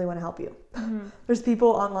Instagram that really want to help you. There's people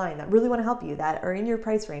online that really want to help you that are in your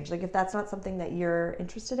price range. Like if that's not something that you're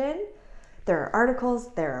interested in, there are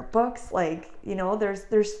articles, there are books, like, you know,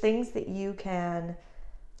 there's things that you can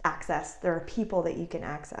access. There are people that you can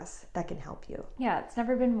access that can help you. Yeah, it's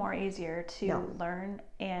never been more easier to learn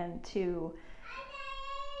and to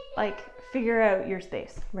like figure out your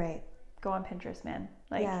space. Right. Go on Pinterest, man.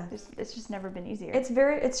 Like it's just never been easier.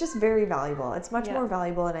 It's just very valuable. It's much more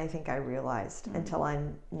valuable than I think I realized until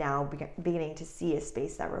I'm now beginning to see a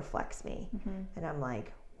space that reflects me. And I'm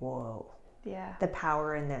like, whoa. Yeah. The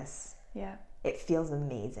power in this. Yeah. It feels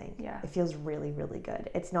amazing. Yeah. It feels really, really good.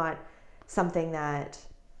 It's not something that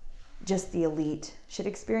just the elite should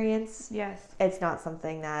experience. Yes. It's not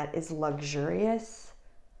something that is luxurious.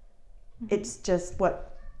 It's just what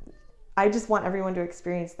I just want everyone to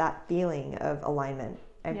experience, that feeling of alignment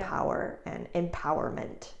and power and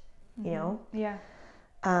empowerment, you know? Yeah.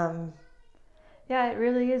 Yeah, it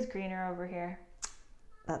really is greener over here.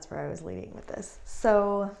 That's where I was leading with this.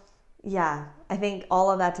 So, yeah, I think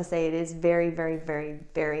all of that to say it is very, very, very,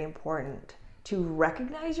 very important to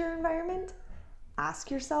recognize your environment,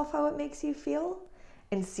 ask yourself how it makes you feel,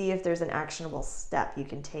 and see if there's an actionable step you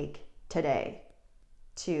can take today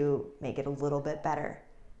to make it a little bit better.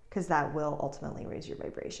 Because that will ultimately raise your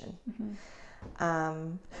vibration.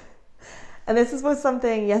 And this was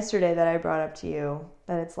something yesterday that I brought up to you,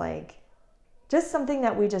 that it's like, just something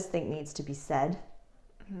that we just think needs to be said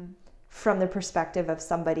from the perspective of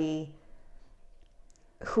somebody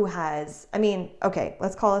who has, I mean, okay,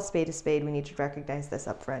 let's call a spade a spade. We need to recognize this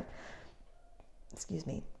up front. Excuse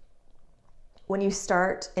me. When you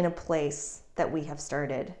start in a place that we have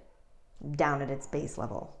started down at its base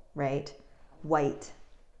level, right? White,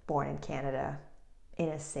 born in Canada, in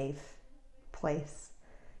a safe place,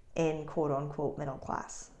 in quote unquote middle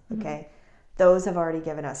class, okay? Those have already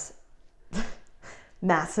given us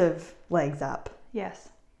massive legs up. Yes.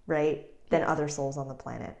 Right? Than other souls on the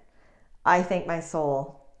planet. I thank my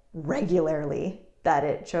soul regularly that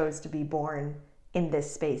it chose to be born in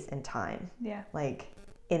this space and time. Yeah. Like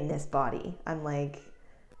in this body. I'm like,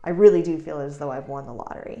 I really do feel as though I've won the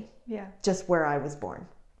lottery. Yeah. Just where I was born,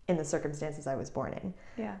 in the circumstances I was born in.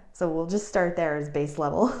 Yeah. So we'll just start there as base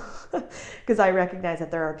level, because I recognize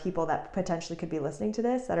that there are people that potentially could be listening to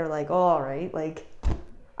this that are like, oh, all right, like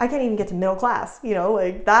I can't even get to middle class, you know,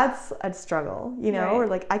 like that's a struggle, you know, Right. or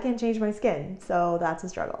like I can't change my skin, so that's a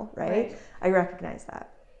struggle, right? I recognize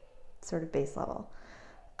that sort of base level.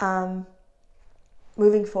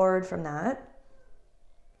 Moving forward from that,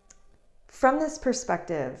 from this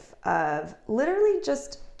perspective of literally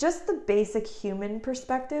just the basic human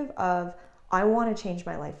perspective of I want to change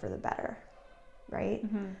my life for the better, right?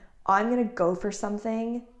 I'm going to go for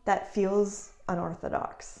something that feels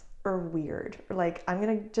unorthodox or weird, or like I'm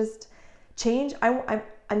going to just change.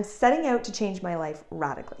 I'm setting out to change my life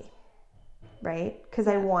radically, right? Because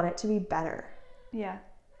I want it to be better. Yeah.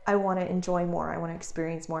 I want to enjoy more. I want to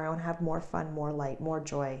experience more. I want to have more fun, more light, more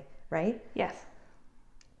joy, right? Yes.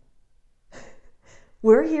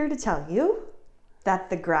 We're here to tell you that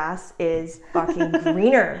the grass is fucking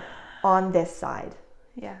greener on this side.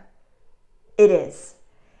 Yeah. It is.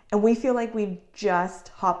 And we feel like we've just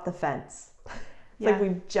hopped the fence. It's like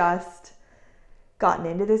we've just gotten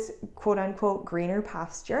into this quote unquote greener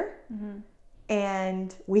pasture.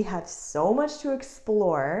 And we have so much to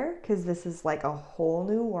explore because this is like a whole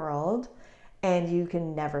new world and you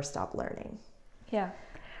can never stop learning. Yeah.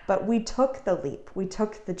 But we took the leap. We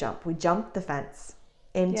took the jump. We jumped the fence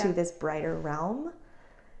into this brighter realm.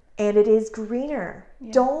 And it is greener.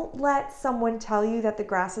 Yeah. Don't let someone tell you that the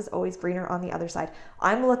grass is always greener on the other side.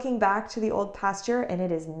 I'm looking back to the old pasture and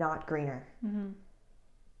it is not greener.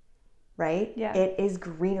 Right? Yeah. It is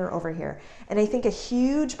greener over here. And I think a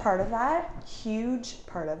huge part of that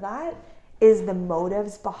is the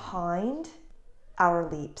motives behind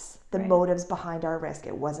our leaps, the motives behind our risk.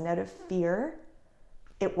 It wasn't out of fear.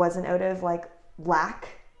 It wasn't out of like lack.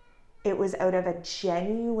 It was out of a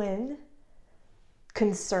genuine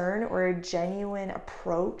concern or a genuine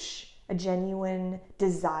approach, a genuine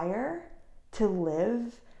desire to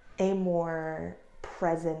live a more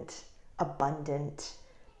present, abundant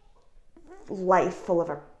life full of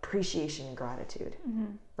appreciation and gratitude,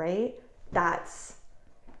 right? That's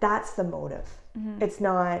the motive. It's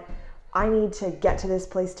not, I need to get to this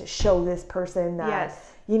place to show this person that,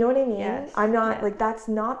 you know what I mean? Yes. I'm not, like, that's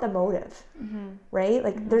not the motive, right?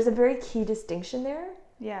 Like, there's a very key distinction there.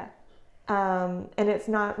 Yeah. And it's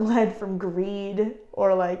not led from greed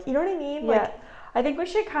or like, you know what I mean? Yeah. Like, I think we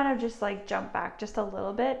should kind of just like jump back just a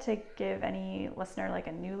little bit to give any listener, like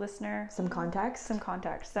a new listener, some context.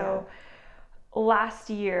 So last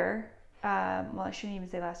year, well, I shouldn't even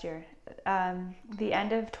say last year, the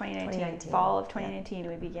end of 2019, fall of 2019,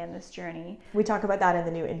 we began this journey. We talk about that in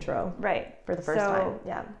the new intro. Right. For the first time.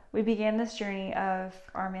 Yeah. We began this journey of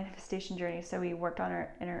our manifestation journey. So we worked on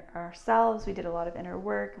ourselves. We did a lot of inner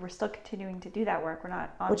work. We're still continuing to do that work. We're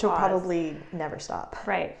not on Which pause. will probably never stop.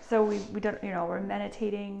 Right. So we don't, we're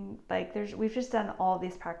meditating. Like we've just done all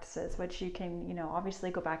these practices, which you can,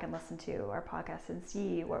 obviously go back and listen to our podcast and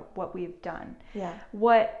see what we've done. Yeah.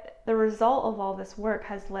 What the result of all this work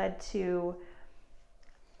has led to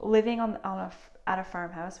living at a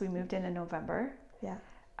farmhouse. We moved in November. Yeah.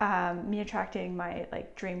 Me attracting my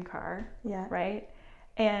dream car. Yeah. Right.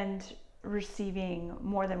 And receiving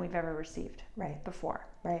more than we've ever received before.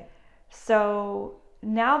 Right. So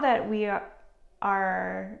now that we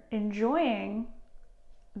are enjoying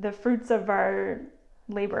the fruits of our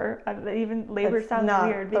labor, even labor That's sounds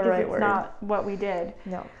weird because it's not what we did.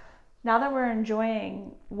 No. Now that we're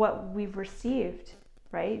enjoying what we've received,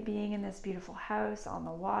 right? Being in this beautiful house on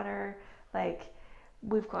the water, like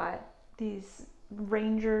we've got these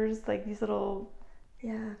Rangers, like these little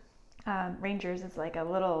Rangers is like a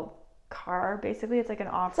little car, basically. It's like an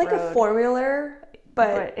off-road. It's like a four-wheeler,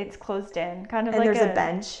 but it's closed in, kind of and like there's a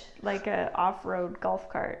bench, like a off-road golf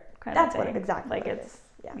cart kind That's of thing. What exactly. Like it's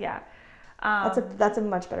That's a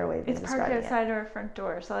much better way of it's describing parked outside our front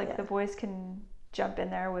door, so the boys can jump in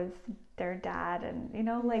there with their dad, and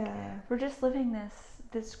like we're just living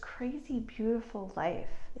this crazy beautiful life,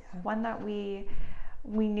 one that we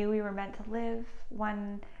knew we were meant to live,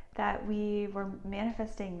 one that we were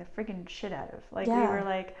manifesting the friggin' shit out of. Like we were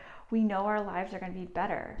like, we know our lives are going to be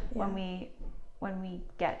better when we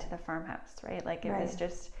get to the farmhouse, right? Like it was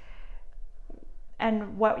just,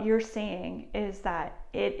 and what you're saying is that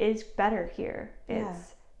it is better here.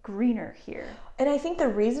 It's greener here. And I think the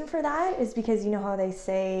reason for that is because you know how they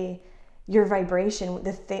say your vibration,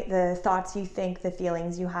 the thoughts you think, the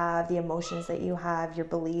feelings you have, the emotions that you have, your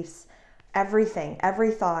beliefs, everything,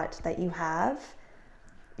 every thought that you have,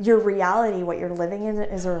 your reality, what you're living in,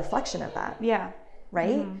 is a reflection of that. Yeah.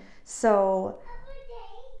 Right? Mm-hmm. So,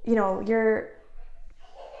 you know,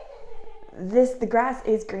 the grass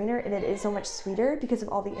is greener and it is so much sweeter because of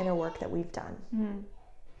all the inner work that we've done. Mm-hmm.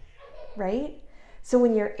 Right? So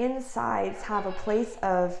when your insides have a place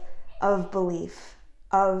of belief,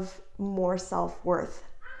 of more self-worth,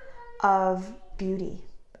 of beauty,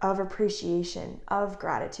 of appreciation, of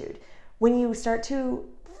gratitude, when you start to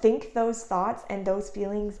think those thoughts and those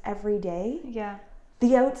feelings every day,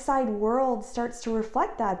 the outside world starts to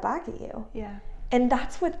reflect that back at you. Yeah. And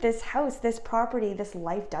that's what this house, this property, this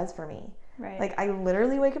life does for me. Right. Like I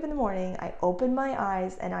literally wake up in the morning, I open my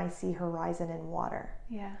eyes and I see horizon and water.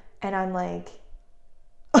 Yeah. And I'm like,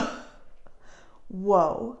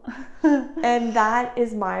 whoa. And that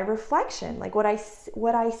is my reflection. Like what I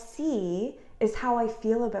see is how I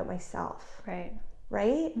feel about myself. Right.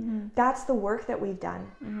 Right? Mm-hmm. That's the work that we've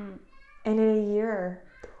done. Mm-hmm. And in a year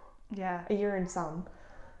and some.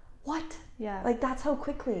 What? Yeah. Like that's how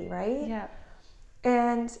quickly, right? Yeah.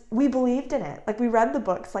 And we believed in it. Like we read the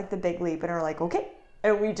books like The Big Leap and are like, okay.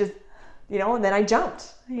 And we just, and then I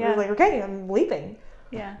jumped. Yeah. I was like, okay, I'm leaping.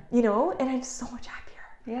 Yeah. And I'm so much happier.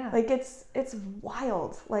 Yeah. Like it's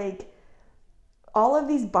wild. Like all of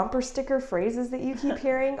these bumper sticker phrases that you keep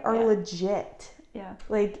hearing are legit. Yeah.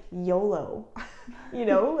 Like YOLO.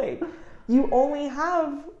 Like you only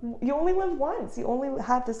live once. You only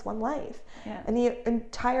have this one life. Yeah. And the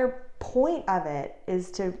entire point of it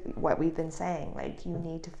is to what we've been saying. Like you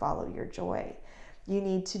need to follow your joy. You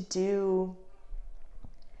need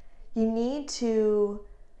to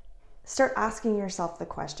start asking yourself the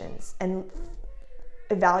questions and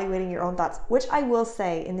evaluating your own thoughts, which I will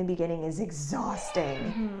say in the beginning is exhausting.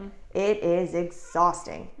 Mm-hmm. It is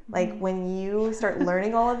exhausting. Mm-hmm. Like when you start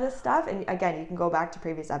learning all of this stuff, and again, you can go back to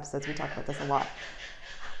previous episodes, we talk about this a lot.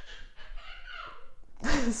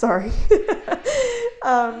 Sorry.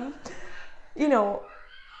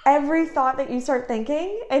 Every thought that you start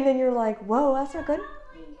thinking, and then you're like, whoa, that's not good.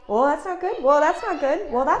 Well, that's not good. Well, that's not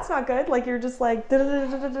good. Well, that's not good. Like you're just like,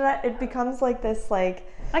 it becomes like this, like,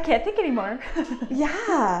 I can't think anymore.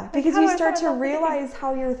 Yeah, because you start to realize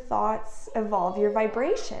how your thoughts evolve your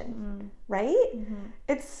vibration, right? Mm-hmm.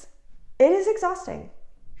 It is exhausting.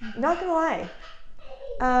 Not gonna lie.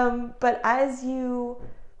 But as you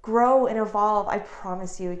grow and evolve, I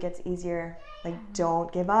promise you it gets easier. Like,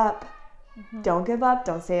 don't give up. Mm-hmm. Don't give up.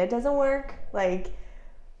 Don't say it doesn't work. Like,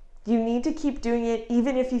 you need to keep doing it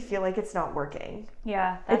even if you feel like it's not working.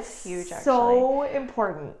 Yeah, that's huge, actually. So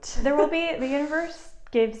important. There will be, the universe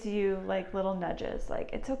gives you like little nudges,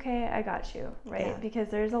 like it's okay, I got you, right? Yeah. Because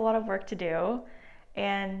there's a lot of work to do,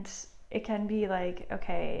 and it can be like,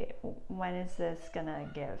 okay, when is this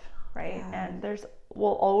gonna give, right? Yeah. And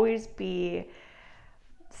will always be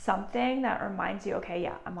something that reminds you, okay,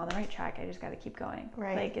 yeah, I'm on the right track, I just got to keep going,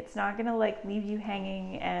 right? Like it's not gonna like leave you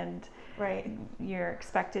hanging and you're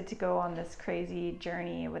expected to go on this crazy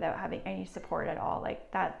journey without having any support at all.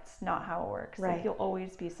 Like that's not how it works. Right. Like you'll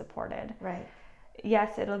always be supported, right?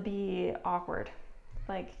 Yes, it'll be awkward.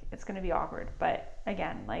 Like it's going to be awkward, but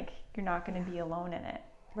again, like you're not going to be alone in it.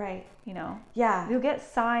 Right. Yeah. You'll get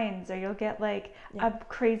signs, or you'll get like a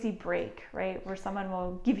crazy break, right? Where someone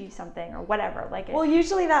will give you something or whatever. Well,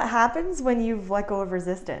 usually that happens when you've let go of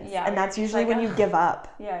resistance. Yeah. And that's usually like, when you give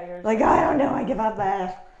up. Yeah. You're like, I don't know, I give up.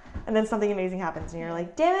 And then something amazing happens and you're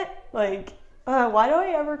like, damn it. Like, why do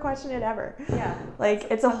I ever question it ever? Yeah. Like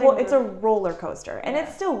it's a roller coaster, and it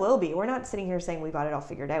still will be. We're not sitting here saying we got it all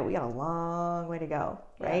figured out. We got a long way to go,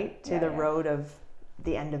 right? To the road of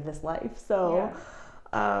the end of this life. So,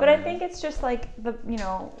 but I think it's just like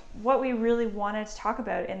what we really wanted to talk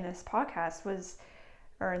about in this podcast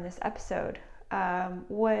in this episode,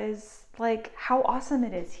 was like how awesome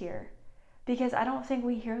it is here, because I don't think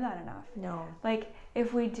we hear that enough. No. Like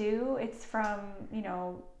if we do, it's from,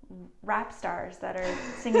 rap stars that are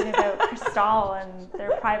singing about Cristal and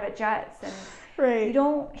their private jets, and you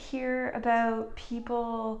don't hear about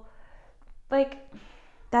people like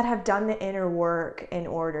that have done the inner work in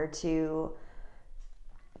order to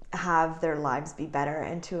have their lives be better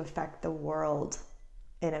and to affect the world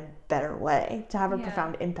in a better way, to have a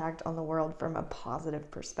profound impact on the world from a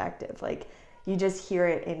positive perspective. Like, you just hear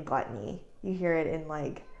it in gluttony. You hear it in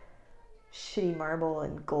like shitty marble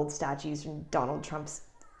and gold statues from Donald Trump's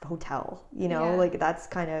hotel, you know, like that's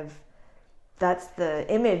the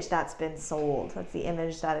image that's been sold. That's the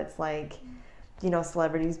image that it's like, you know,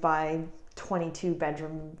 celebrities buy 22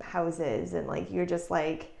 bedroom houses and like, you're just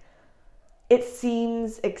like, it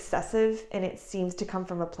seems excessive and it seems to come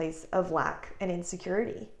from a place of lack and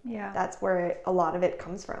insecurity. Yeah. That's where a lot of it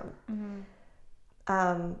comes from.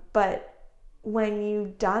 But when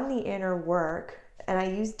you've done the inner work, and I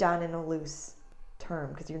use done in a loose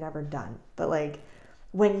term because you're never done, but like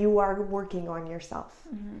when you are working on yourself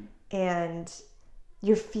and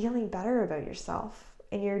you're feeling better about yourself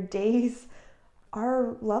and your days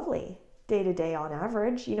are lovely day to day on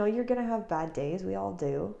average, you know, you're going to have bad days. We all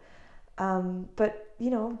do. But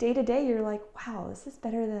you know, day to day, you're like, wow, this is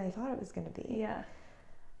better than I thought it was going to be. Yeah.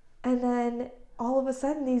 And then all of a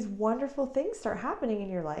sudden these wonderful things start happening in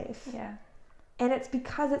your life. Yeah. And it's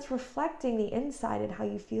because it's reflecting the inside and how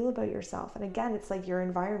you feel about yourself. And again, it's like your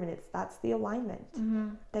environment. That's the alignment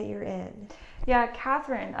that you're in. Yeah,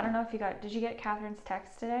 Catherine, I don't know if did you get Catherine's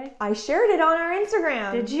text today? I shared it on our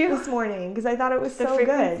Instagram. Did you? This morning, because I thought it was The so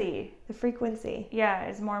frequency. good. The frequency. Yeah,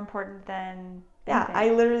 is more important than Yeah, anything.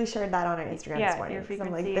 I literally shared that on our Instagram this morning. Your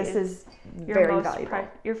frequency I'm like, this is your very most valuable.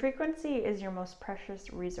 your frequency is your most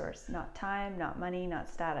precious resource, not time, not money, not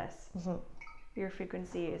status. Your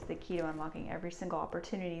frequency is the key to unlocking every single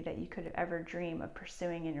opportunity that you could ever dream of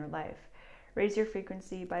pursuing in your life. Raise your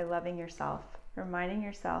frequency by loving yourself, reminding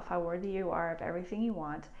yourself how worthy you are of everything you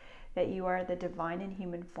want, that you are the divine in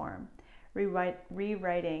human form,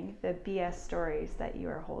 rewriting the BS stories that you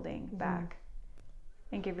are holding back,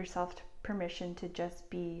 and give yourself permission to just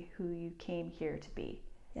be who you came here to be.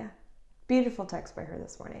 Yeah. Beautiful text by her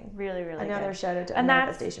this morning. Really, really Another good. shout out to And that's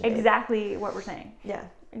Manifestation Babe. exactly what we're saying. Yeah.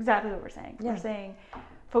 Exactly what we're saying. Yeah. We're saying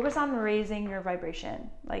focus on raising your vibration,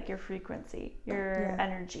 like your frequency, your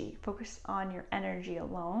energy. Focus on your energy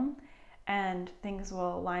alone, and things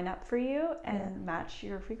will line up for you and match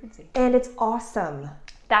your frequency. And it's awesome.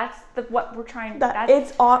 That's what we're trying.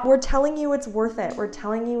 We're telling you it's worth it. We're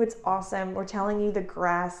telling you it's awesome. We're telling you the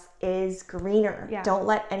grass is greener. Yeah. Don't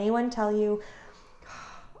let anyone tell you.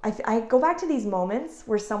 I go back to these moments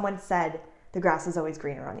where someone said the grass is always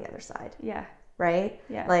greener on the other side. Yeah. Right?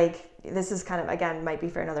 Yeah. Like, this is kind of, again, might be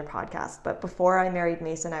for another podcast, but before I married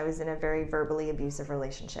Mason, I was in a very verbally abusive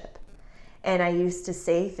relationship. And I used to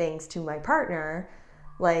say things to my partner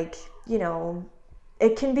like, you know,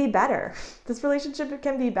 it can be better. This relationship, it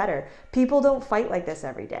can be better. People don't fight like this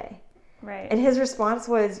every day. Right. And his response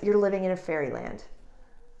was, you're living in a fairyland.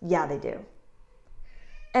 Yeah, they do.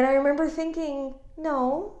 And I remember thinking,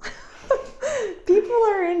 no. People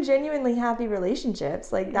are in genuinely happy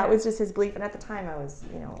relationships. Like, that was just his belief. And at the time I was,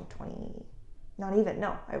 you know, 20,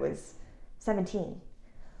 I was 17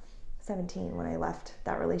 when I left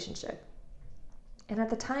that relationship. And at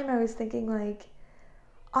the time I was thinking, like,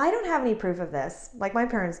 I don't have any proof of this. Like, my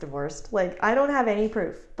parents divorced. Like, I don't have any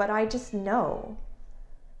proof, but I just know.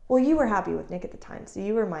 Well, you were happy with Nick at the time, so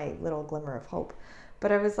you were my little glimmer of hope.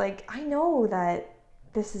 But I was like, I know that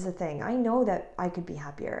this is a thing. I know that I could be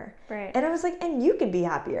happier. Right. And I was like, and you can be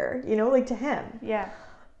happier, you know, like, to him. Yeah.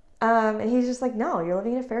 And he's just like, no, you're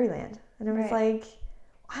living in a fairyland. And I was like,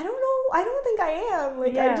 I don't know. I don't think I am.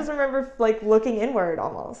 Like, I just remember, like, looking inward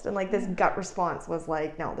almost. And, like, this gut response was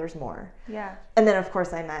like, no, there's more. Yeah. And then, of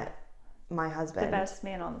course, I met my husband. The best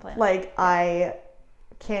man on the planet. Like, I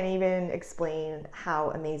can't even explain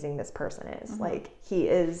how amazing this person is. Like, he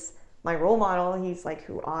is my role model. He's like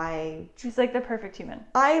he's like the perfect human.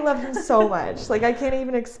 I love him so much. Like, I can't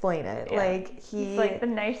even explain it. Yeah. Like, he's like the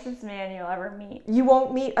nicest man you'll ever meet. You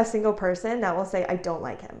won't meet a single person that will say, I don't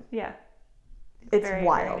like him. Yeah. It's very,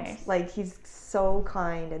 wild. very nice. Like, he's so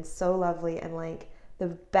kind and so lovely and, like, the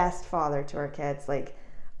best father to our kids. Like,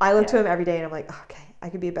 I look to him every day and I'm like, okay, I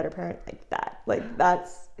could be a better parent like that. Like,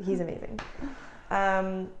 he's amazing.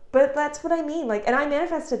 But that's what I mean. Like, and I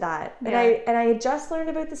manifested that. And I had just learned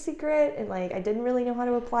about The Secret, and, like, I didn't really know how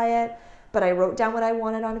to apply it, but I wrote down what I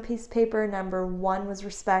wanted on a piece of paper. Number 1 was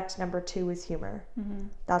respect. Number 2 was humor.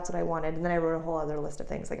 That's what I wanted. And then I wrote a whole other list of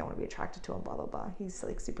things. Like, I want to be attracted to him, blah, blah, blah. He's,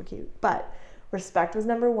 like, super cute. But respect was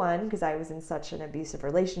number 1 because I was in such an abusive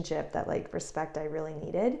relationship that, like, respect I really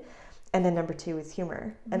needed. And then number 2 is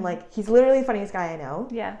humor. And, like, he's literally the funniest guy I know.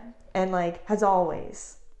 Yeah. And, like, has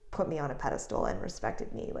always put me on a pedestal and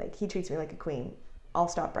respected me. Like, he treats me like a queen. I'll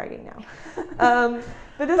stop bragging now.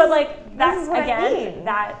 But this is what again, I mean.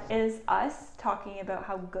 that is us talking about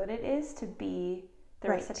how good it is to be the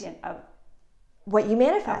recipient of what you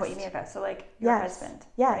manifest. So like your husband,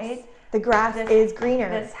 right? The grass is greener.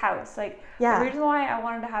 This house, like the reason why I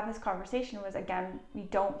wanted to have this conversation was, again, we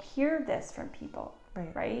don't hear this from people,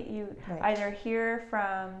 right? You either hear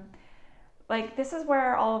from, like, this is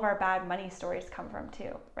where all of our bad money stories come from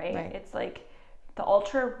too, right? It's like the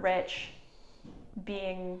ultra rich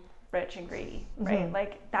being rich and greedy, right?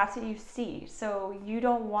 Like that's what you see. So you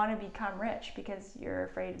don't want to become rich because you're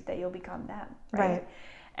afraid that you'll become them, right?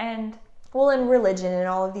 And well, and religion and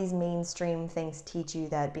all of these mainstream things teach you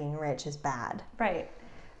that being rich is bad. Right.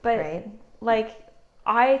 But like,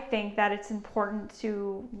 I think that it's important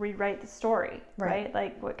to rewrite the story, right?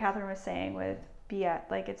 Like what Catherine was saying with BS,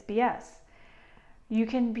 like it's BS. You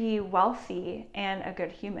can be wealthy and a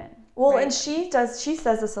good human. Well, and she says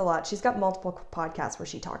this a lot. She's got multiple podcasts where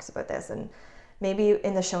she talks about this, and maybe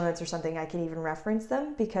in the show notes or something I can even reference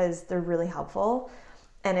them because they're really helpful.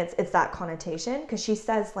 And it's that connotation, because she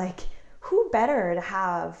says, like, who better to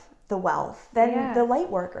have the wealth than the light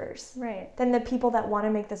workers, than the people that want to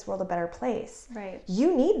make this world a better place.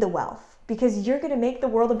 You need the wealth because you're going to make the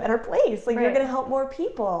world a better place. Like you're going to help more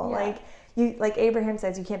people. Like Abraham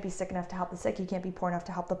says, you can't be sick enough to help the sick. You can't be poor enough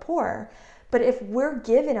to help the poor. But if we're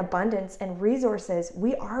given abundance and resources,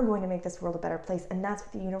 we are going to make this world a better place. And that's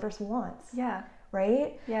what the universe wants.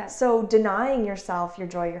 Right? So denying yourself your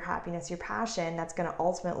joy, your happiness, your passion, that's going to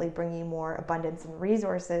ultimately bring you more abundance and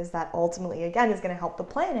resources that ultimately, again, is going to help the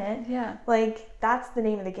planet. Like, that's the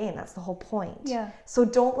name of the game. That's the whole point. So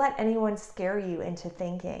don't let anyone scare you into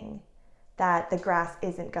thinking that the grass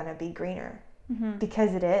isn't going to be greener,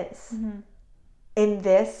 because it is. In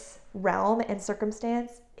this realm and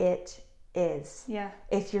circumstance, it is.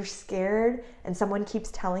 If you're scared and someone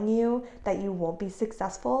keeps telling you that you won't be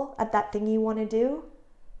successful at that thing you want to do,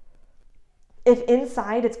 if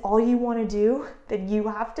inside it's all you want to do, then you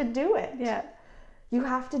have to do it. You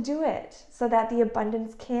have to do it so that the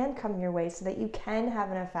abundance can come your way, so that you can have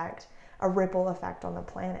an effect, a ripple effect on the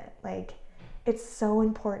planet. Like, it's so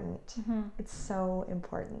important. It's so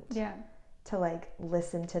important to like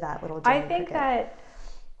listen to that little Jenny I think cricket. that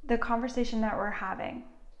the conversation that we're having,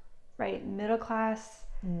 right, middle class,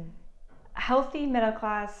 healthy middle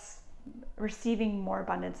class, receiving more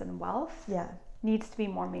abundance and wealth, needs to be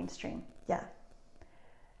more mainstream.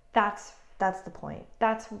 That's the point.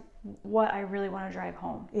 That's what I really want to drive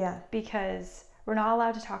home. Because we're not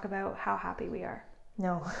allowed to talk about how happy we are.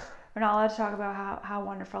 No. We're not allowed to talk about how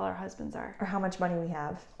wonderful our husbands are. Or how much money we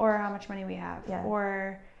have.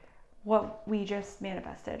 Or what we just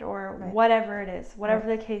manifested, or whatever it is, whatever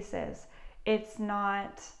the case is. It's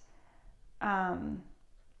not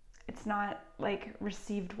like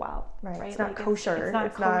received well, right? It's not like kosher. It's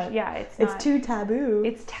not kosher. It's too taboo.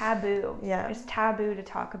 It's taboo. It's taboo to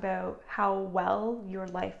talk about how well your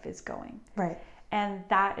life is going. And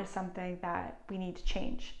that is something that we need to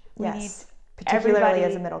change. We need, particularly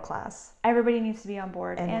as a middle class. Everybody needs to be on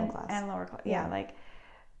board, and lower class. Like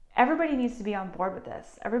everybody needs to be on board with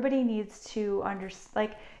this. Everybody needs to understand.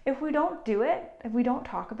 Like, if we don't do it, if we don't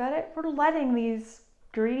talk about it, we're letting these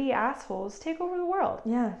greedy assholes take over the world.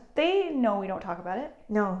 They know we don't talk about it.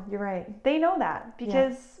 No, you're right. They know that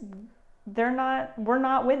because we're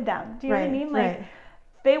not with them. Do you know what I mean? Like,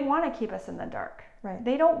 they want to keep us in the dark.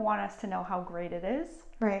 They don't want us to know how great it is.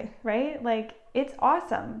 Right? Like, it's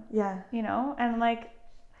awesome. You know? And like,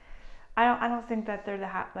 I don't think that they're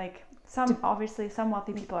like, obviously some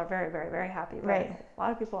wealthy people are very, very, very happy, but a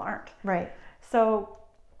lot of people aren't. So,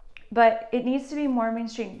 but it needs to be more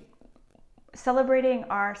mainstream. Celebrating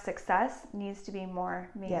our success needs to be more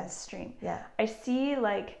mainstream. I see,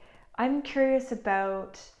 like, I'm curious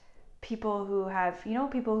about people who have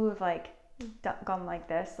like gone like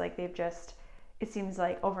this, like they've just, it seems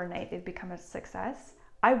like overnight they've become a success.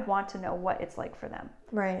 I want to know what it's like for them.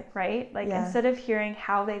 Right? Like, instead of hearing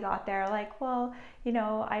how they got there, like, well, you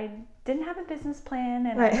know, I didn't have a business plan,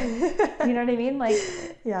 and you know what I mean? Like,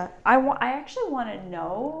 I actually want to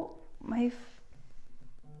know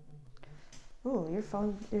Ooh, your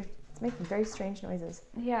phone, it's making very strange noises.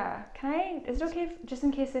 Is it okay just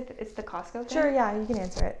in case if it's the Costco thing? Sure, you can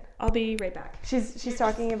answer it. I'll be right back. She's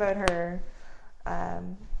talking about her,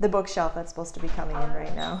 the bookshelf that's supposed to be coming in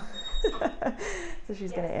right now. So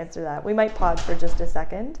she's going to answer that. We might pause for just a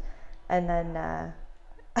second, and then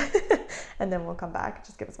and then we'll come back.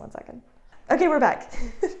 Just give us 1 second. Okay, we're back.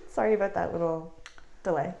 Sorry about that little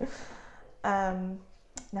delay.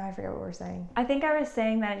 Now I forget what we're saying. I think I was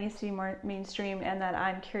saying that it needs to be more mainstream, and that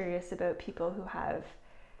I'm curious about people who have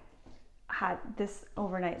had this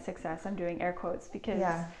overnight success. I'm doing air quotes because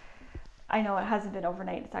I know it hasn't been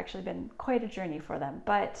overnight. It's actually been quite a journey for them.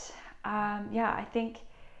 But I think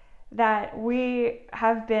that we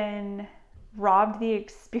have been robbed the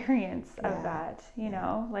experience of Yeah. that, you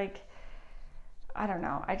know, like, I don't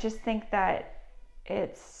know. I just think that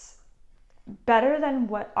it's better than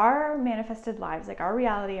what our manifested lives, like our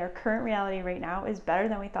reality, our current reality right now, is better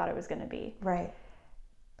than we thought it was going to be. Right.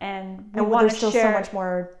 And we And want there's to still share. so much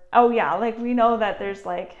more. Oh yeah, like we know that there's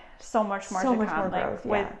like so much more So to much come. more Like growth,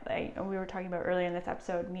 with, yeah. like, we were talking about earlier in this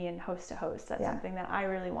episode, me and host to host. That's Yeah. something that I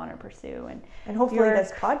really want to pursue, And hopefully your-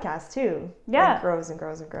 this podcast too. Yeah. Like, grows and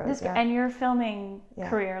grows and grows. this Yeah. and your filming Yeah.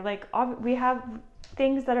 career. Like we have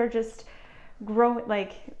things that are just growing,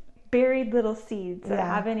 like buried little seeds that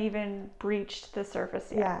Yeah. haven't even breached the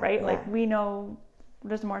surface yet, Yeah, right? yeah. Like we know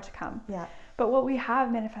there's more to come. Yeah. But what we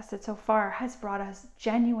have manifested so far has brought us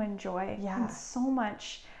genuine joy Yeah. and so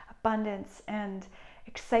much abundance and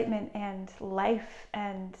excitement and life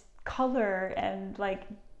and color, and like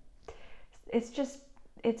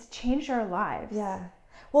it's changed our lives. Yeah.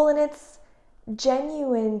 Well, and it's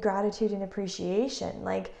genuine gratitude and appreciation.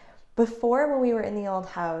 Like before, when we were in the old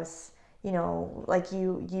house, you know, like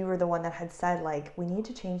you were the one that had said, like, we need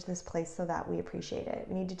to change this place so that we appreciate it.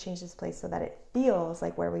 We need to change this place so that it feels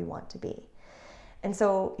like where we want to be. And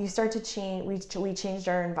so you start to change, we changed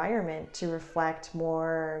our environment to reflect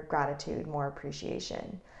more gratitude, more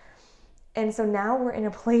appreciation. And so now we're in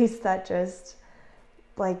a place that just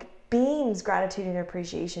like beams gratitude and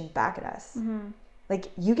appreciation back at us. Mm-hmm.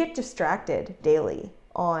 Like you get distracted daily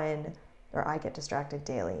on, or I get distracted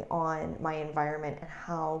daily on my environment and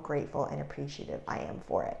how grateful and appreciative I am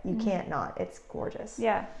for it. You can't not. It's gorgeous.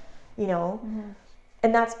 Yeah. You know?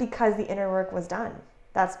 And that's because the inner work was done.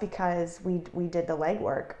 That's because we did the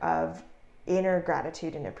legwork of inner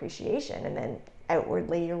gratitude and appreciation, and then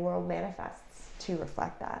outwardly your world manifests to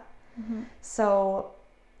reflect that. So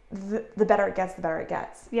the better it gets, the better it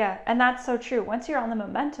gets. Yeah, and that's so true. Once you're on the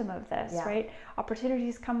momentum of this, Yeah. right?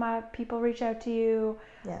 Opportunities come up, people reach out to you,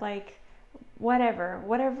 Yeah. like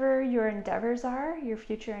whatever your endeavors are, your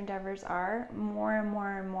future endeavors are, more and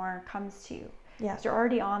more and more comes to you. Yeah. 'Cause you're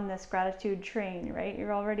already on this gratitude train, right?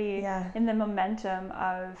 You're already Yeah. in the momentum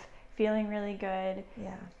of feeling really good,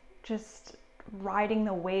 Yeah. just riding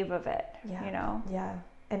the wave of it, Yeah. you know? Yeah.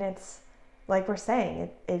 And it's like we're saying,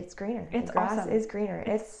 it's greener. It's the grass awesome. is greener.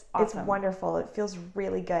 It's awesome. wonderful. It feels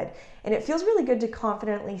really good. And it feels really good to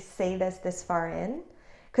confidently say this far in,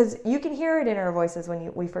 because you can hear it in our voices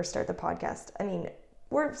when we first start the podcast. I mean,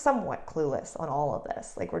 we're somewhat clueless on all of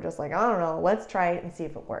this. Like we're just like, I don't know, let's try it and see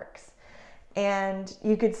if it works. And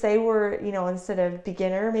you could say we're, you know, instead of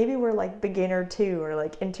beginner, maybe we're like beginner 2 or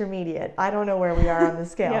like intermediate. I don't know where we are on the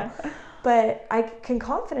scale. Yeah. But I can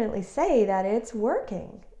confidently say that it's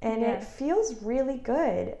working and Yeah. it feels really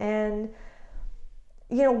good. And,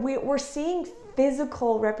 you know, we're seeing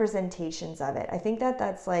physical representations of it. I think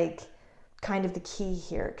that's like kind of the key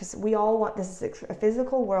here, because we all want, this is a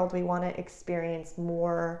physical world. We want to experience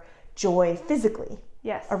more joy physically.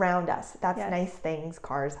 Yes. Around us. That's Yes. nice things,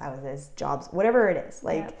 cars, houses, jobs, whatever it is.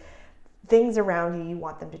 Like Yeah. things around you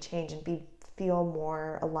want them to change and feel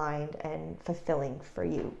more aligned and fulfilling for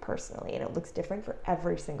you personally. And it looks different for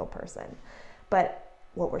every single person. But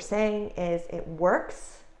what we're saying is it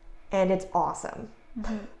works and it's awesome.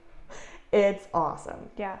 It's awesome.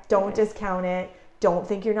 Yeah. Don't it is. discount it. Don't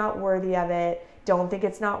think you're not worthy of it. Don't think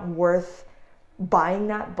it's not worth buying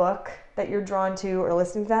that book that you're drawn to, or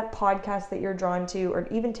listening to that podcast that you're drawn to, or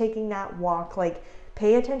even taking that walk. Like,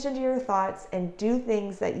 pay attention to your thoughts and do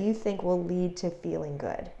things that you think will lead to feeling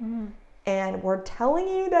good. And we're telling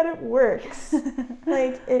you that it works.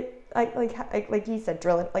 like you said,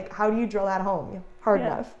 drill it. Like, how do you drill that home? Hard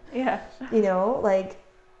enough. Yeah. You know, like,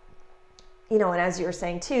 you know, and as you were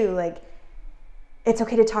saying too, like, it's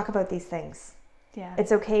okay to talk about these things. Yeah.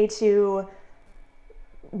 It's okay to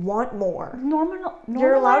want more.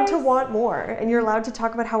 You're allowed to normalize- want more, and you're allowed to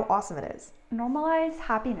talk about how awesome it is. normalize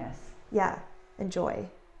happiness Yeah. And joy.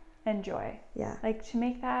 and joy. Yeah. Like to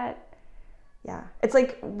make that, Yeah. It's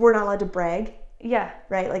like we're not allowed to brag, yeah,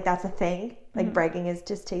 right? Like that's a thing. Like bragging is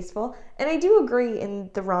distasteful. And I do agree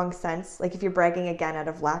in the wrong sense. Like if you're bragging again out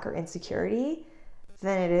of lack or insecurity,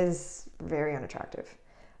 then it is very unattractive.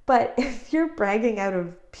 But if you're bragging out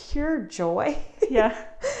of pure joy, yeah,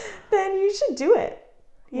 then you should do it.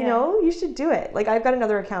 You Yeah. know, you should do it. Like I've got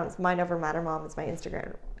another account. It's Mind Over Matter Mom. It's my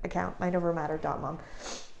Instagram account, mindovermatter.mom.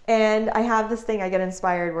 And I have this thing, I get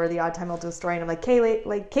inspired where the odd time I'll do a story and I'm like, K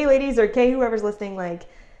ladies or K whoever's listening, like,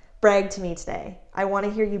 brag to me today. I want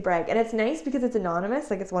to hear you brag. And it's nice because it's anonymous.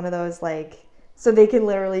 Like it's one of those, like, so they can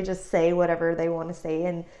literally just say whatever they want to say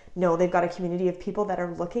and know they've got a community of people that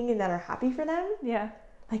are looking and that are happy for them. yeah,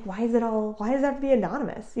 like, why does it have to be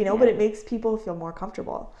anonymous, you know? But it makes people feel more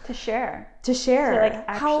comfortable to share like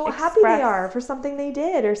how happy they are for something they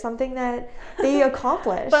did or something that they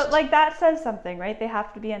accomplished. But like that says something, right? They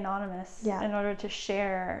have to be anonymous Yeah. in order to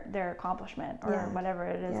share their accomplishment or whatever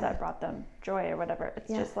it is that brought them joy or whatever. It's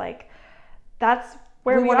just like, that's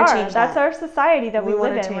where we are. That's our society that we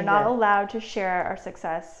live in. We're not allowed to share our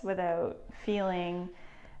success without feeling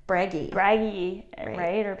braggy,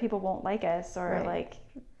 right? Or people won't like us, or like.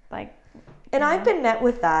 And I've been met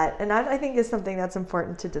with that, and that I think is something that's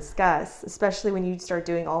important to discuss, especially when you start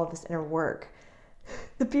doing all of this inner work.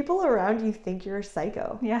 The people around you think you're a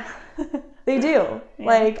psycho. Yeah. They do. Yeah.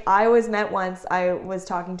 Like, I was met once, I was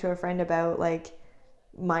talking to a friend about like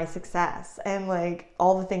my success and like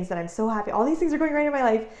all the things that I'm so happy, all these things are going right in my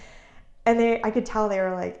life, and I could tell they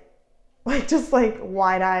were like just like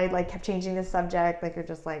wide-eyed, like kept changing the subject, like you're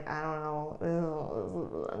just like, I don't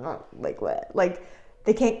know, I'm not like what, like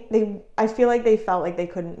I feel like they felt like they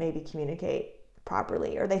couldn't maybe communicate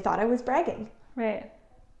properly, or they thought I was bragging. Right.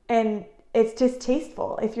 And it's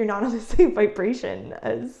distasteful if you're not on the same vibration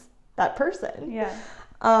as that person. Yeah.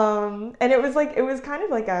 And it was kind of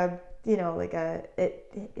like a, you know, like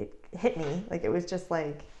it hit me. Like, it was just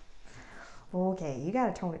like, okay, you got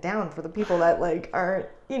to tone it down for the people that like aren't,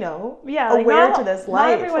 you know, aware to this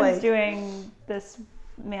life. Not everyone's doing this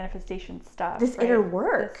manifestation stuff. This inner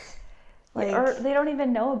work. Or they don't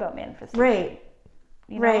even know about manifestation. Right.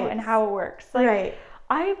 You know, and how it works. Like, right.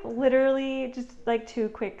 I've literally, just like 2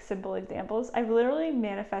 quick simple examples, I've literally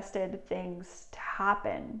manifested things to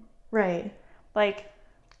happen. Right. Like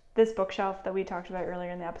this bookshelf that we talked about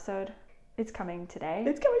earlier in the episode, it's coming today.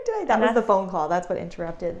 That was the phone call. That's what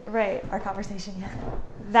interrupted our conversation. Yeah.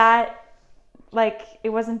 That, like, it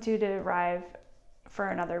wasn't due to arrive for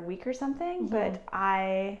another week or something, but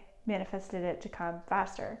I manifested it to come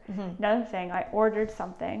faster. Another thing, I ordered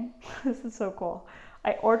something. This is so cool.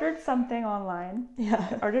 I ordered something online. Yeah.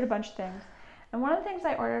 I ordered a bunch of things. And one of the things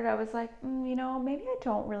I ordered, I was like, you know, maybe I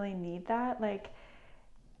don't really need that. Like,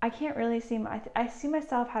 I can't really I see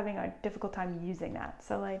myself having a difficult time using that.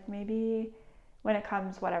 So, like, maybe when it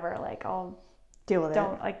comes, whatever, like, I'll deal with it.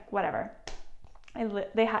 Like, whatever.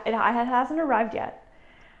 It hasn't arrived yet.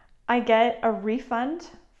 I get a refund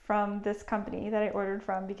from this company that I ordered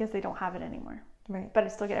from because they don't have it anymore. Right. But I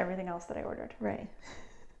still get everything else that I ordered. Right.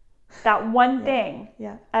 That one thing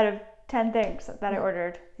out of 10 things that I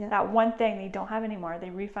ordered, that one thing they don't have anymore, they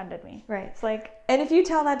refunded me. Right. It's like... And if you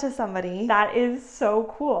tell that to somebody... That is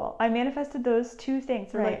so cool. I manifested those 2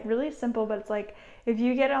 things. They're like really simple, but it's like, if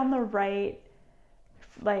you get on the right,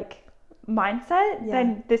 like, mindset,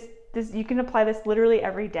 then this you can apply this literally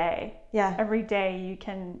every day. Yeah. Every day you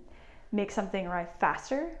can make something arrive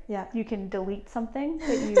faster. Yeah. You can delete something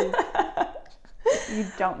that you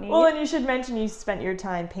don't need. Well, and you should mention you spent your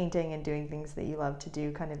time painting and doing things that you love to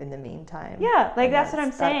do kind of in the meantime. Yeah, like that's what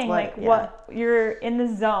I'm saying. What you're in the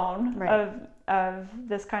zone of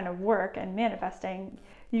this kind of work and manifesting,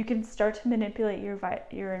 you can start to manipulate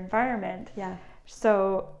your environment. Yeah.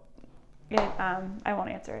 So I won't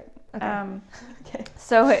answer it. Okay. Okay.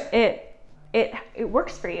 So it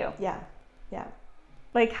works for you. Yeah. Yeah.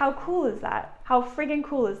 Like, how cool is that? How friggin'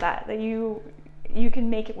 cool is that you can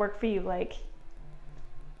make it work for you, like,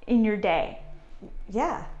 in your day?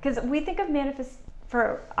 Yeah. Because we think of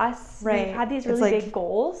for us, we've had these really big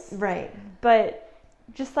goals. Right. But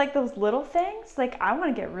just like those little things, like, I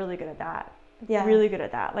want to get really good at that. Yeah. Really good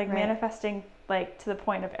at that. Like, manifesting, like, to the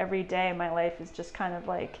point of every day my life is just kind of,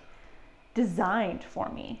 like, designed for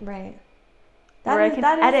me. Right. That is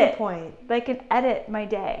the point. I can edit my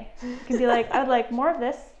day. I can be like, I would like more of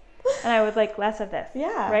this, and I would like less of this.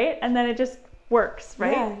 Yeah. Right? And then it just works,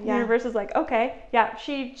 right? Yeah. The universe is like, okay, yeah,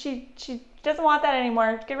 she doesn't want that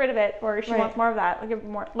anymore. Get rid of it. Or she wants more of that. Give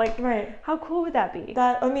more. Like, how cool would that be?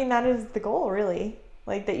 That is the goal, really.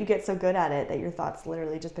 Like, that you get so good at it that your thoughts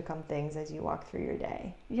literally just become things as you walk through your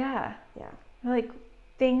day. Yeah. Yeah. Like,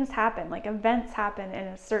 things happen, like events happen in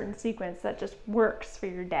a certain sequence that just works for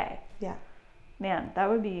your day. Yeah. Man,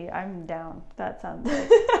 I'm down. That sounds like...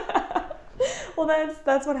 Well,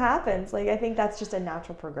 that's what happens. Like, I think that's just a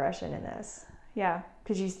natural progression in this. Yeah.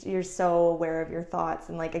 Because you're so aware of your thoughts,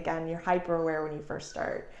 and like, again, you're hyper aware when you first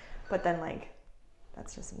start, but then like,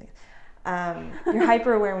 that's just something. You're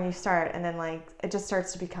hyper aware when you start, and then like, it just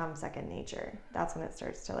starts to become second nature. That's when it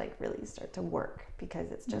starts to like really start to work,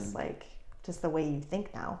 because it's just like, just the way you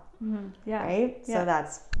think now. Mm-hmm. Yeah. Right? Yeah. So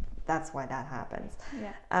that's why that happens.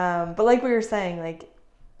 Yeah. But like we were saying, like,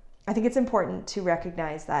 I think it's important to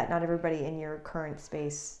recognize that not everybody in your current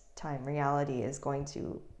space-time reality is going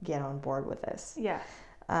to get on board with this. Yeah.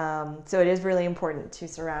 So it is really important to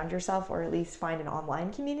surround yourself, or at least find an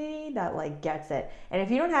online community that like gets it. And if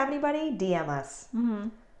you don't have anybody, DM us.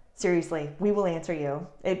 Seriously, we will answer you.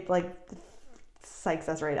 It like psychs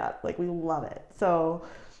us right up. Like we love it. So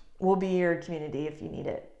we'll be your community if you need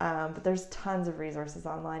it. But there's tons of resources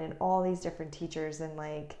online and all these different teachers, and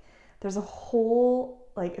like there's a whole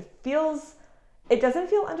like it doesn't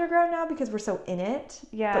feel underground now because we're so in it.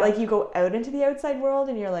 Yeah. But like you go out into the outside world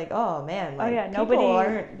and you're like, oh man, like people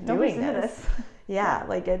aren't doing this. Yeah,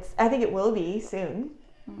 like I think it will be soon.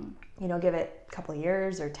 You know, give it a couple of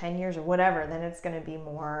years or 10 years or whatever, then it's going to be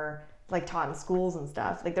more like taught in schools and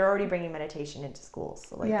stuff. Like they're already bringing meditation into schools.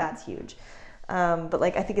 So like that's huge. But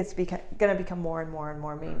like I think it's going to become more and more and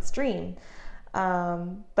more mainstream.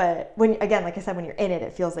 But when, again, like I said, when you're in it,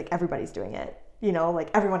 it feels like everybody's doing it. You know, like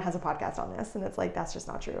everyone has a podcast on this, and it's like that's just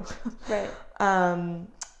not true. Right.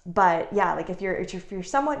 But yeah, like if you're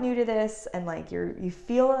somewhat new to this, and like you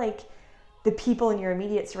feel like the people in your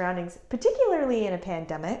immediate surroundings, particularly in a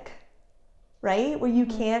pandemic, right, where you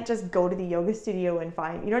can't just go to the yoga studio and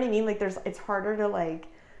find, you know what I mean? Like it's harder to like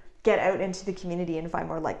get out into the community and find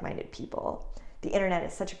more like-minded people. The internet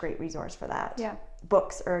is such a great resource for that. Yeah.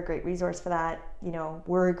 Books are a great resource for that. You know,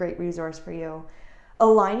 we're a great resource for you.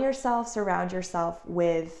 Align yourself, surround yourself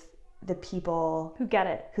with the people who get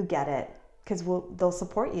it, because they'll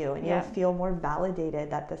support you, and you'll feel more validated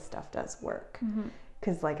that this stuff does work.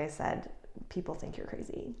 Because like I said, people think you're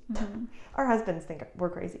crazy. Our husbands think we're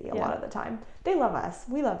crazy a lot of the time. They love us.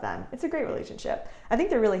 We love them. It's a great relationship. I think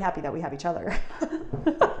they're really happy that we have each other.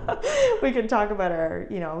 We can talk about our,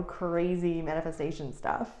 you know, crazy manifestation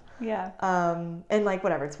stuff. Yeah. And like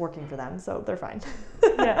whatever, it's working for them, so they're fine.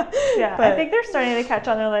 Yeah. But I think they're starting to catch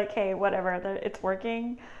on. They're like, hey, whatever, it's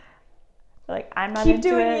working. Like, I'm not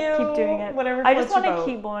into it. Keep doing it. Whatever. I just want to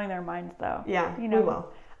keep blowing their minds, though. Yeah. You know, we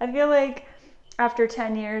will. I feel like after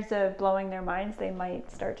 10 years of blowing their minds, they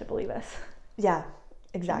might start to believe us. Yeah.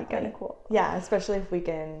 Exactly. Kind of cool. Yeah, especially if we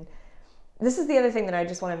can. This is the other thing that I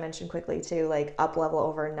just want to mention quickly too, like up level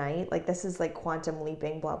overnight. Like this is like quantum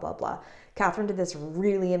leaping, blah, blah, blah. Catherine did this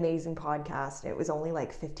really amazing podcast. It was only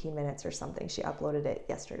like 15 minutes or something. She uploaded it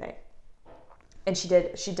yesterday. And she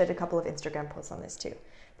did a couple of Instagram posts on this too.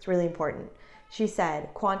 It's really important. She said,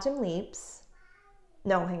 quantum leaps.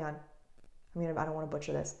 No, hang on. I don't want to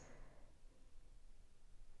butcher this.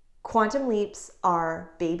 Quantum leaps are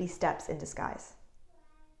baby steps in disguise.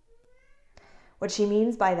 What she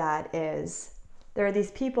means by that is there are these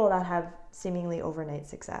people that have seemingly overnight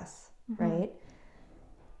success, right?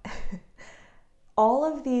 All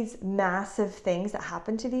of these massive things that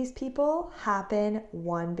happen to these people happen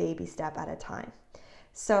one baby step at a time.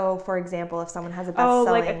 So, for example, if someone has a best-selling...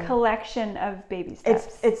 Oh, like a collection of baby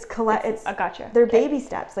steps. It's gotcha. They're baby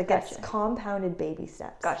steps. Like, it's compounded baby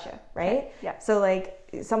steps. Gotcha. Right? Okay. Yeah. So,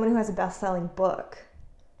 like, someone who has a best-selling book,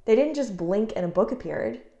 they didn't just blink and a book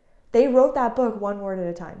appeared. They wrote that book one word at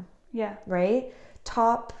a time. Yeah. Right?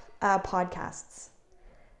 Top podcasts.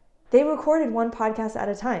 They recorded one podcast at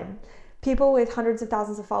a time. People with hundreds of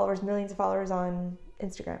thousands of followers, millions of followers on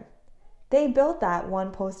Instagram. They built that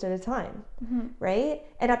one post at a time, right?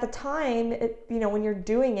 And at the time, when you're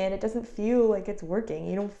doing it, it doesn't feel like it's working.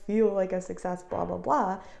 You don't feel like a success, blah, blah,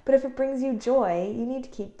 blah. But if it brings you joy, you need to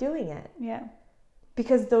keep doing it. Yeah.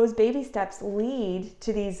 Because those baby steps lead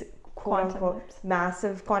to these quote-unquote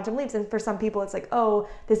massive quantum leaps. And for some people, it's like, oh,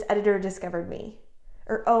 this editor discovered me.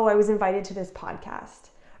 Or, oh, I was invited to this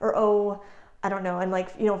podcast. Or, oh, I don't know. And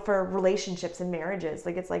like, for relationships and marriages,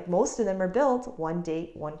 like it's like most of them are built one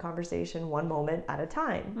date, one conversation, one moment at a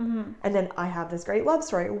time. And then I have this great love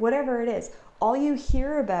story, whatever it is. All you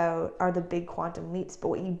hear about are the big quantum leaps, but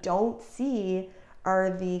what you don't see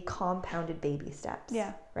are the compounded baby steps.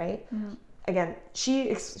 Yeah. Right? Again,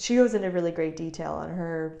 she goes into really great detail on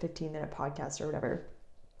her 15-minute podcast or whatever.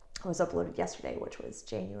 It was uploaded yesterday, which was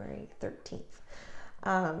January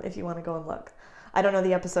 13th. If you want to go and look. I don't know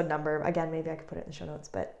the episode number. Again, maybe I could put it in the show notes.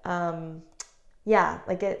 But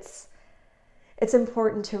like it's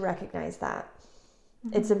important to recognize that.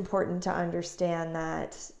 It's important to understand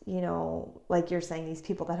that, like you're saying, these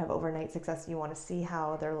people that have overnight success, you want to see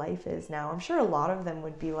how their life is now. I'm sure a lot of them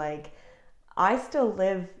would be like, I still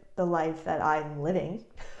live the life that I'm living.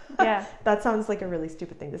 Yeah. That sounds like a really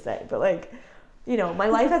stupid thing to say. But like, my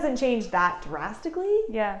life hasn't changed that drastically.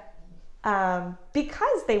 Yeah.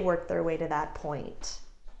 Because they worked their way to that point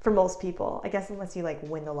for most people, I guess, unless you like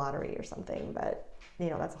win the lottery or something, but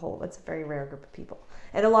that's a very rare group of people.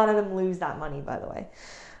 And a lot of them lose that money, by the way.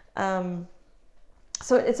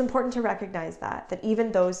 So it's important to recognize that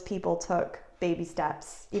even those people took baby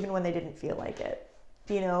steps, even when they didn't feel like it,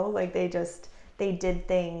 like they did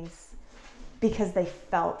things because they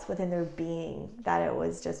felt within their being that it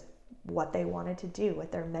was just what they wanted to do, what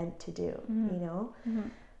they're meant to do, you know?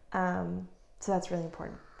 So that's really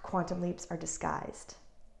important. Quantum leaps are disguised.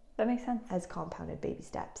 That makes sense. As compounded baby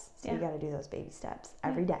steps. So you got to do those baby steps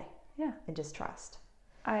every day. Yeah. And just trust.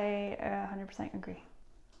 I 100% agree.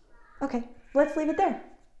 Okay, let's leave it there.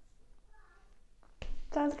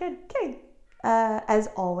 Sounds good. Okay. As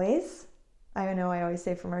always, I know I always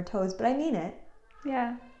say from our toes, but I mean it.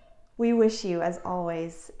 Yeah. We wish you, as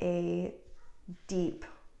always, a deep,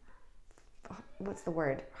 what's the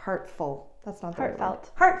word? Heartful. That's not the right word.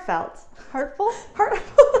 Heartfelt. Heartful?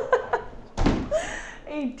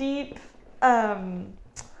 A deep,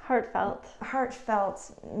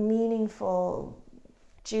 heartfelt, meaningful,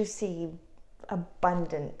 juicy,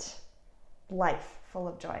 abundant life full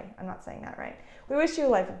of joy. I'm not saying that right. We wish you a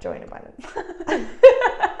life of joy and abundance.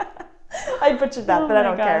 I butchered that, but I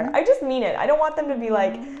don't care. I just mean it. I don't want them to be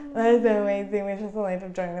like, that's amazing, wish us a life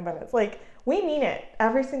of joy and abundance. Like, we mean it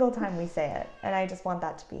every single time we say it. And I just want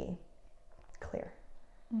that to be clear.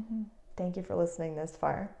 Thank you for listening this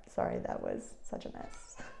far. Sorry that was such a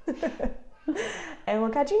mess. And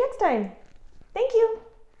we'll catch you next time. Thank you.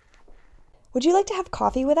 Would you like to have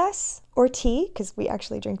coffee with us? Or tea, because we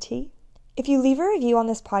actually drink tea? If you leave a review on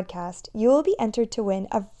this podcast, you will be entered to win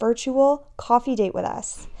a virtual coffee date with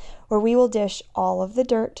us, where we will dish all of the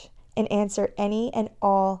dirt and answer any and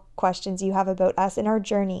all questions you have about us and our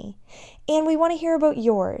journey. And we want to hear about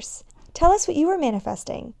yours. Tell us what you are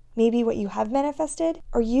manifesting, maybe what you have manifested,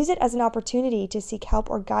 or use it as an opportunity to seek help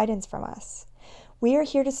or guidance from us. We are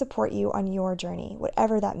here to support you on your journey,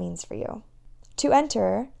 whatever that means for you. To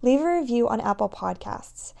enter, leave a review on Apple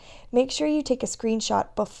Podcasts. Make sure you take a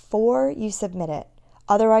screenshot before you submit it.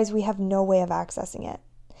 Otherwise, we have no way of accessing it.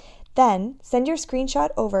 Then, send your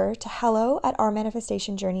screenshot over to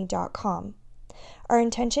hello@ourmanifestationjourney.com. Our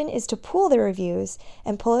intention is to pool the reviews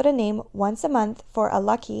and pull out a name once a month for a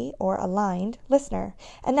lucky or aligned listener.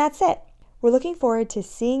 And that's it. We're looking forward to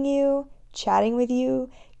seeing you, chatting with you,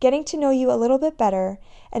 getting to know you a little bit better,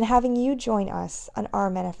 and having you join us on our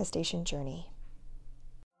manifestation journey.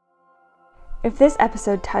 If this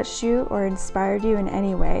episode touched you or inspired you in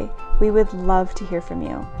any way, we would love to hear from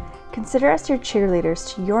you. Consider us your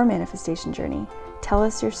cheerleaders to your manifestation journey. Tell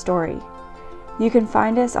us your story. You can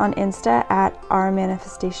find us on Insta at Our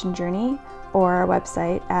Manifestation Journey or our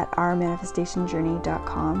website at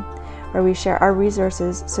ourmanifestationjourney.com, where we share our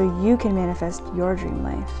resources so you can manifest your dream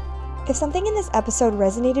life. If something in this episode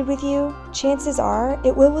resonated with you, chances are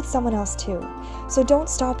it will with someone else too. So don't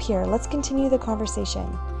stop here. Let's continue the conversation.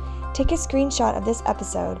 Take a screenshot of this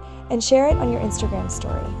episode and share it on your Instagram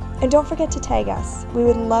story. And don't forget to tag us. We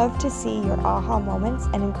would love to see your aha moments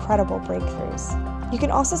and incredible breakthroughs. You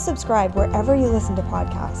can also subscribe wherever you listen to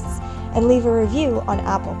podcasts and leave a review on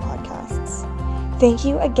Apple Podcasts. Thank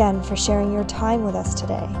you again for sharing your time with us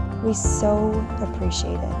today. We so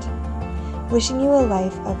appreciate it. Wishing you a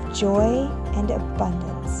life of joy and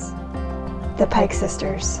abundance. The Pike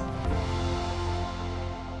Sisters.